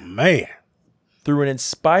 Oh, man. Through an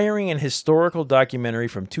inspiring and historical documentary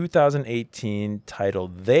from 2018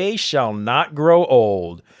 titled They Shall Not Grow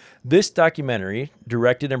Old. This documentary,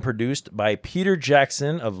 directed and produced by Peter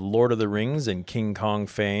Jackson of Lord of the Rings and King Kong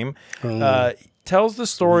fame, tells the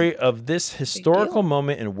story of this historical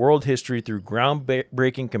moment in world history through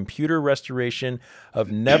groundbreaking computer restoration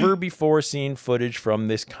of never-before-seen footage from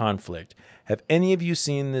this conflict. Have any of you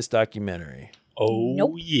seen this documentary? Oh,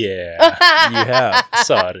 nope. Yeah. You have.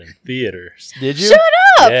 Saw it in theaters. Did you? Shut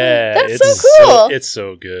up! Yeah. That's it's so cool. It's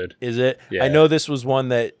so good. Is it? Yeah. I know this was one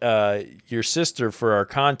that your sister, for our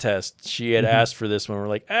contest, she had asked for this one. We're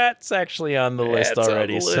like, it's actually on the list it's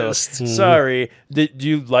already. on the list. So sorry. Did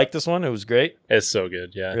you like this one? It was great. It's so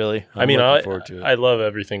good. Yeah. Really? I mean, looking forward to it. I love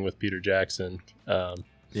everything with Peter Jackson.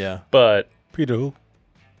 Yeah. But Peter who?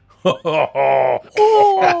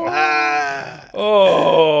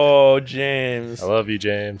 Oh, James. I love you,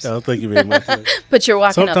 James. Oh, thank you very much. But you're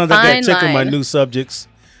walking Sometimes a I fine got to check on my line. new subjects.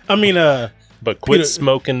 I mean, But quit Peter-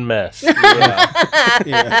 smoking meth.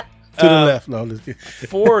 yeah. To the left. No, let's get...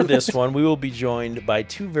 For this one, we will be joined by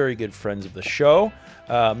 2 very good friends of the show,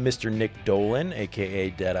 Mr. Nick Dolan,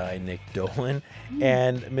 a.k.a. Deadeye Nick Dolan,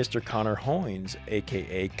 and Mr. Connor Hoynes,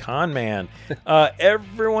 a.k.a. Con Man.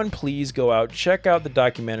 Everyone, please go out, check out the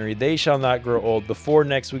documentary, They Shall Not Grow Old, before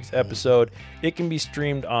next week's episode. It can be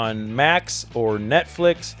streamed on Max or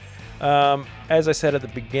Netflix. As I said at the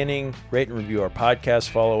beginning, rate and review our podcast,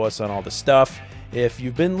 follow us on all the stuff. If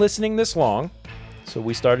you've been listening this long, so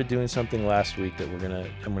we started doing something last week that I'm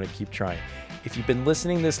gonna keep trying. If you've been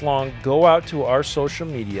listening this long, go out to our social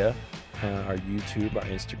media, our YouTube, our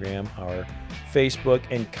Instagram, our Facebook,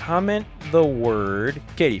 and comment the word.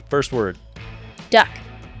 Katie, first word. Duck.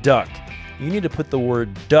 Duck. You need to put the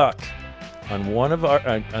word duck on one of our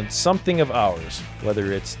on something of ours,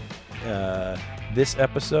 whether it's this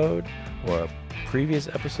episode or a previous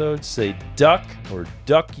episode. Say duck or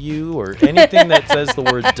duck you or anything that says the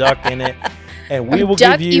word duck in it. And we will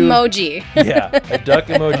duck give you emoji. Yeah, a duck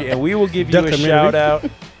emoji, and we will give you a shout out.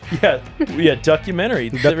 Yeah, documentary.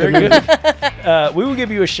 Very good. We will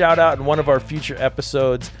give you a shout out in one of our future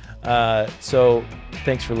episodes. So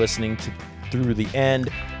thanks for listening through the end.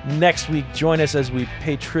 Next week, join us as we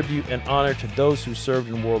pay tribute and honor to those who served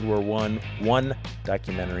in World War I, one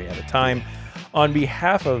documentary at a time. On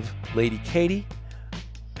behalf of Lady Katie,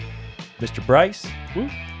 Mr. Bryce,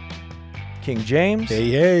 King James,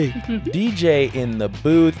 DJ in the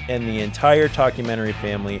booth, and the entire documentary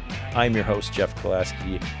family, I'm your host, Jeff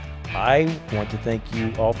Kolaski. I want to thank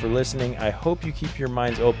you all for listening. I hope you keep your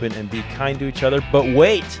minds open and be kind to each other. But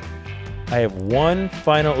wait, I have one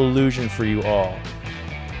final illusion for you all.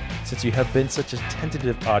 Since you have been such a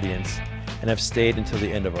tentative audience, and have stayed until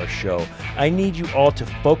the end of our show. I need you all to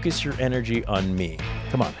focus your energy on me.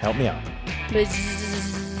 Come on, help me out.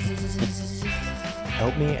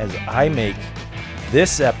 Help me as I make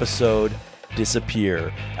this episode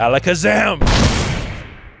disappear. Alakazam!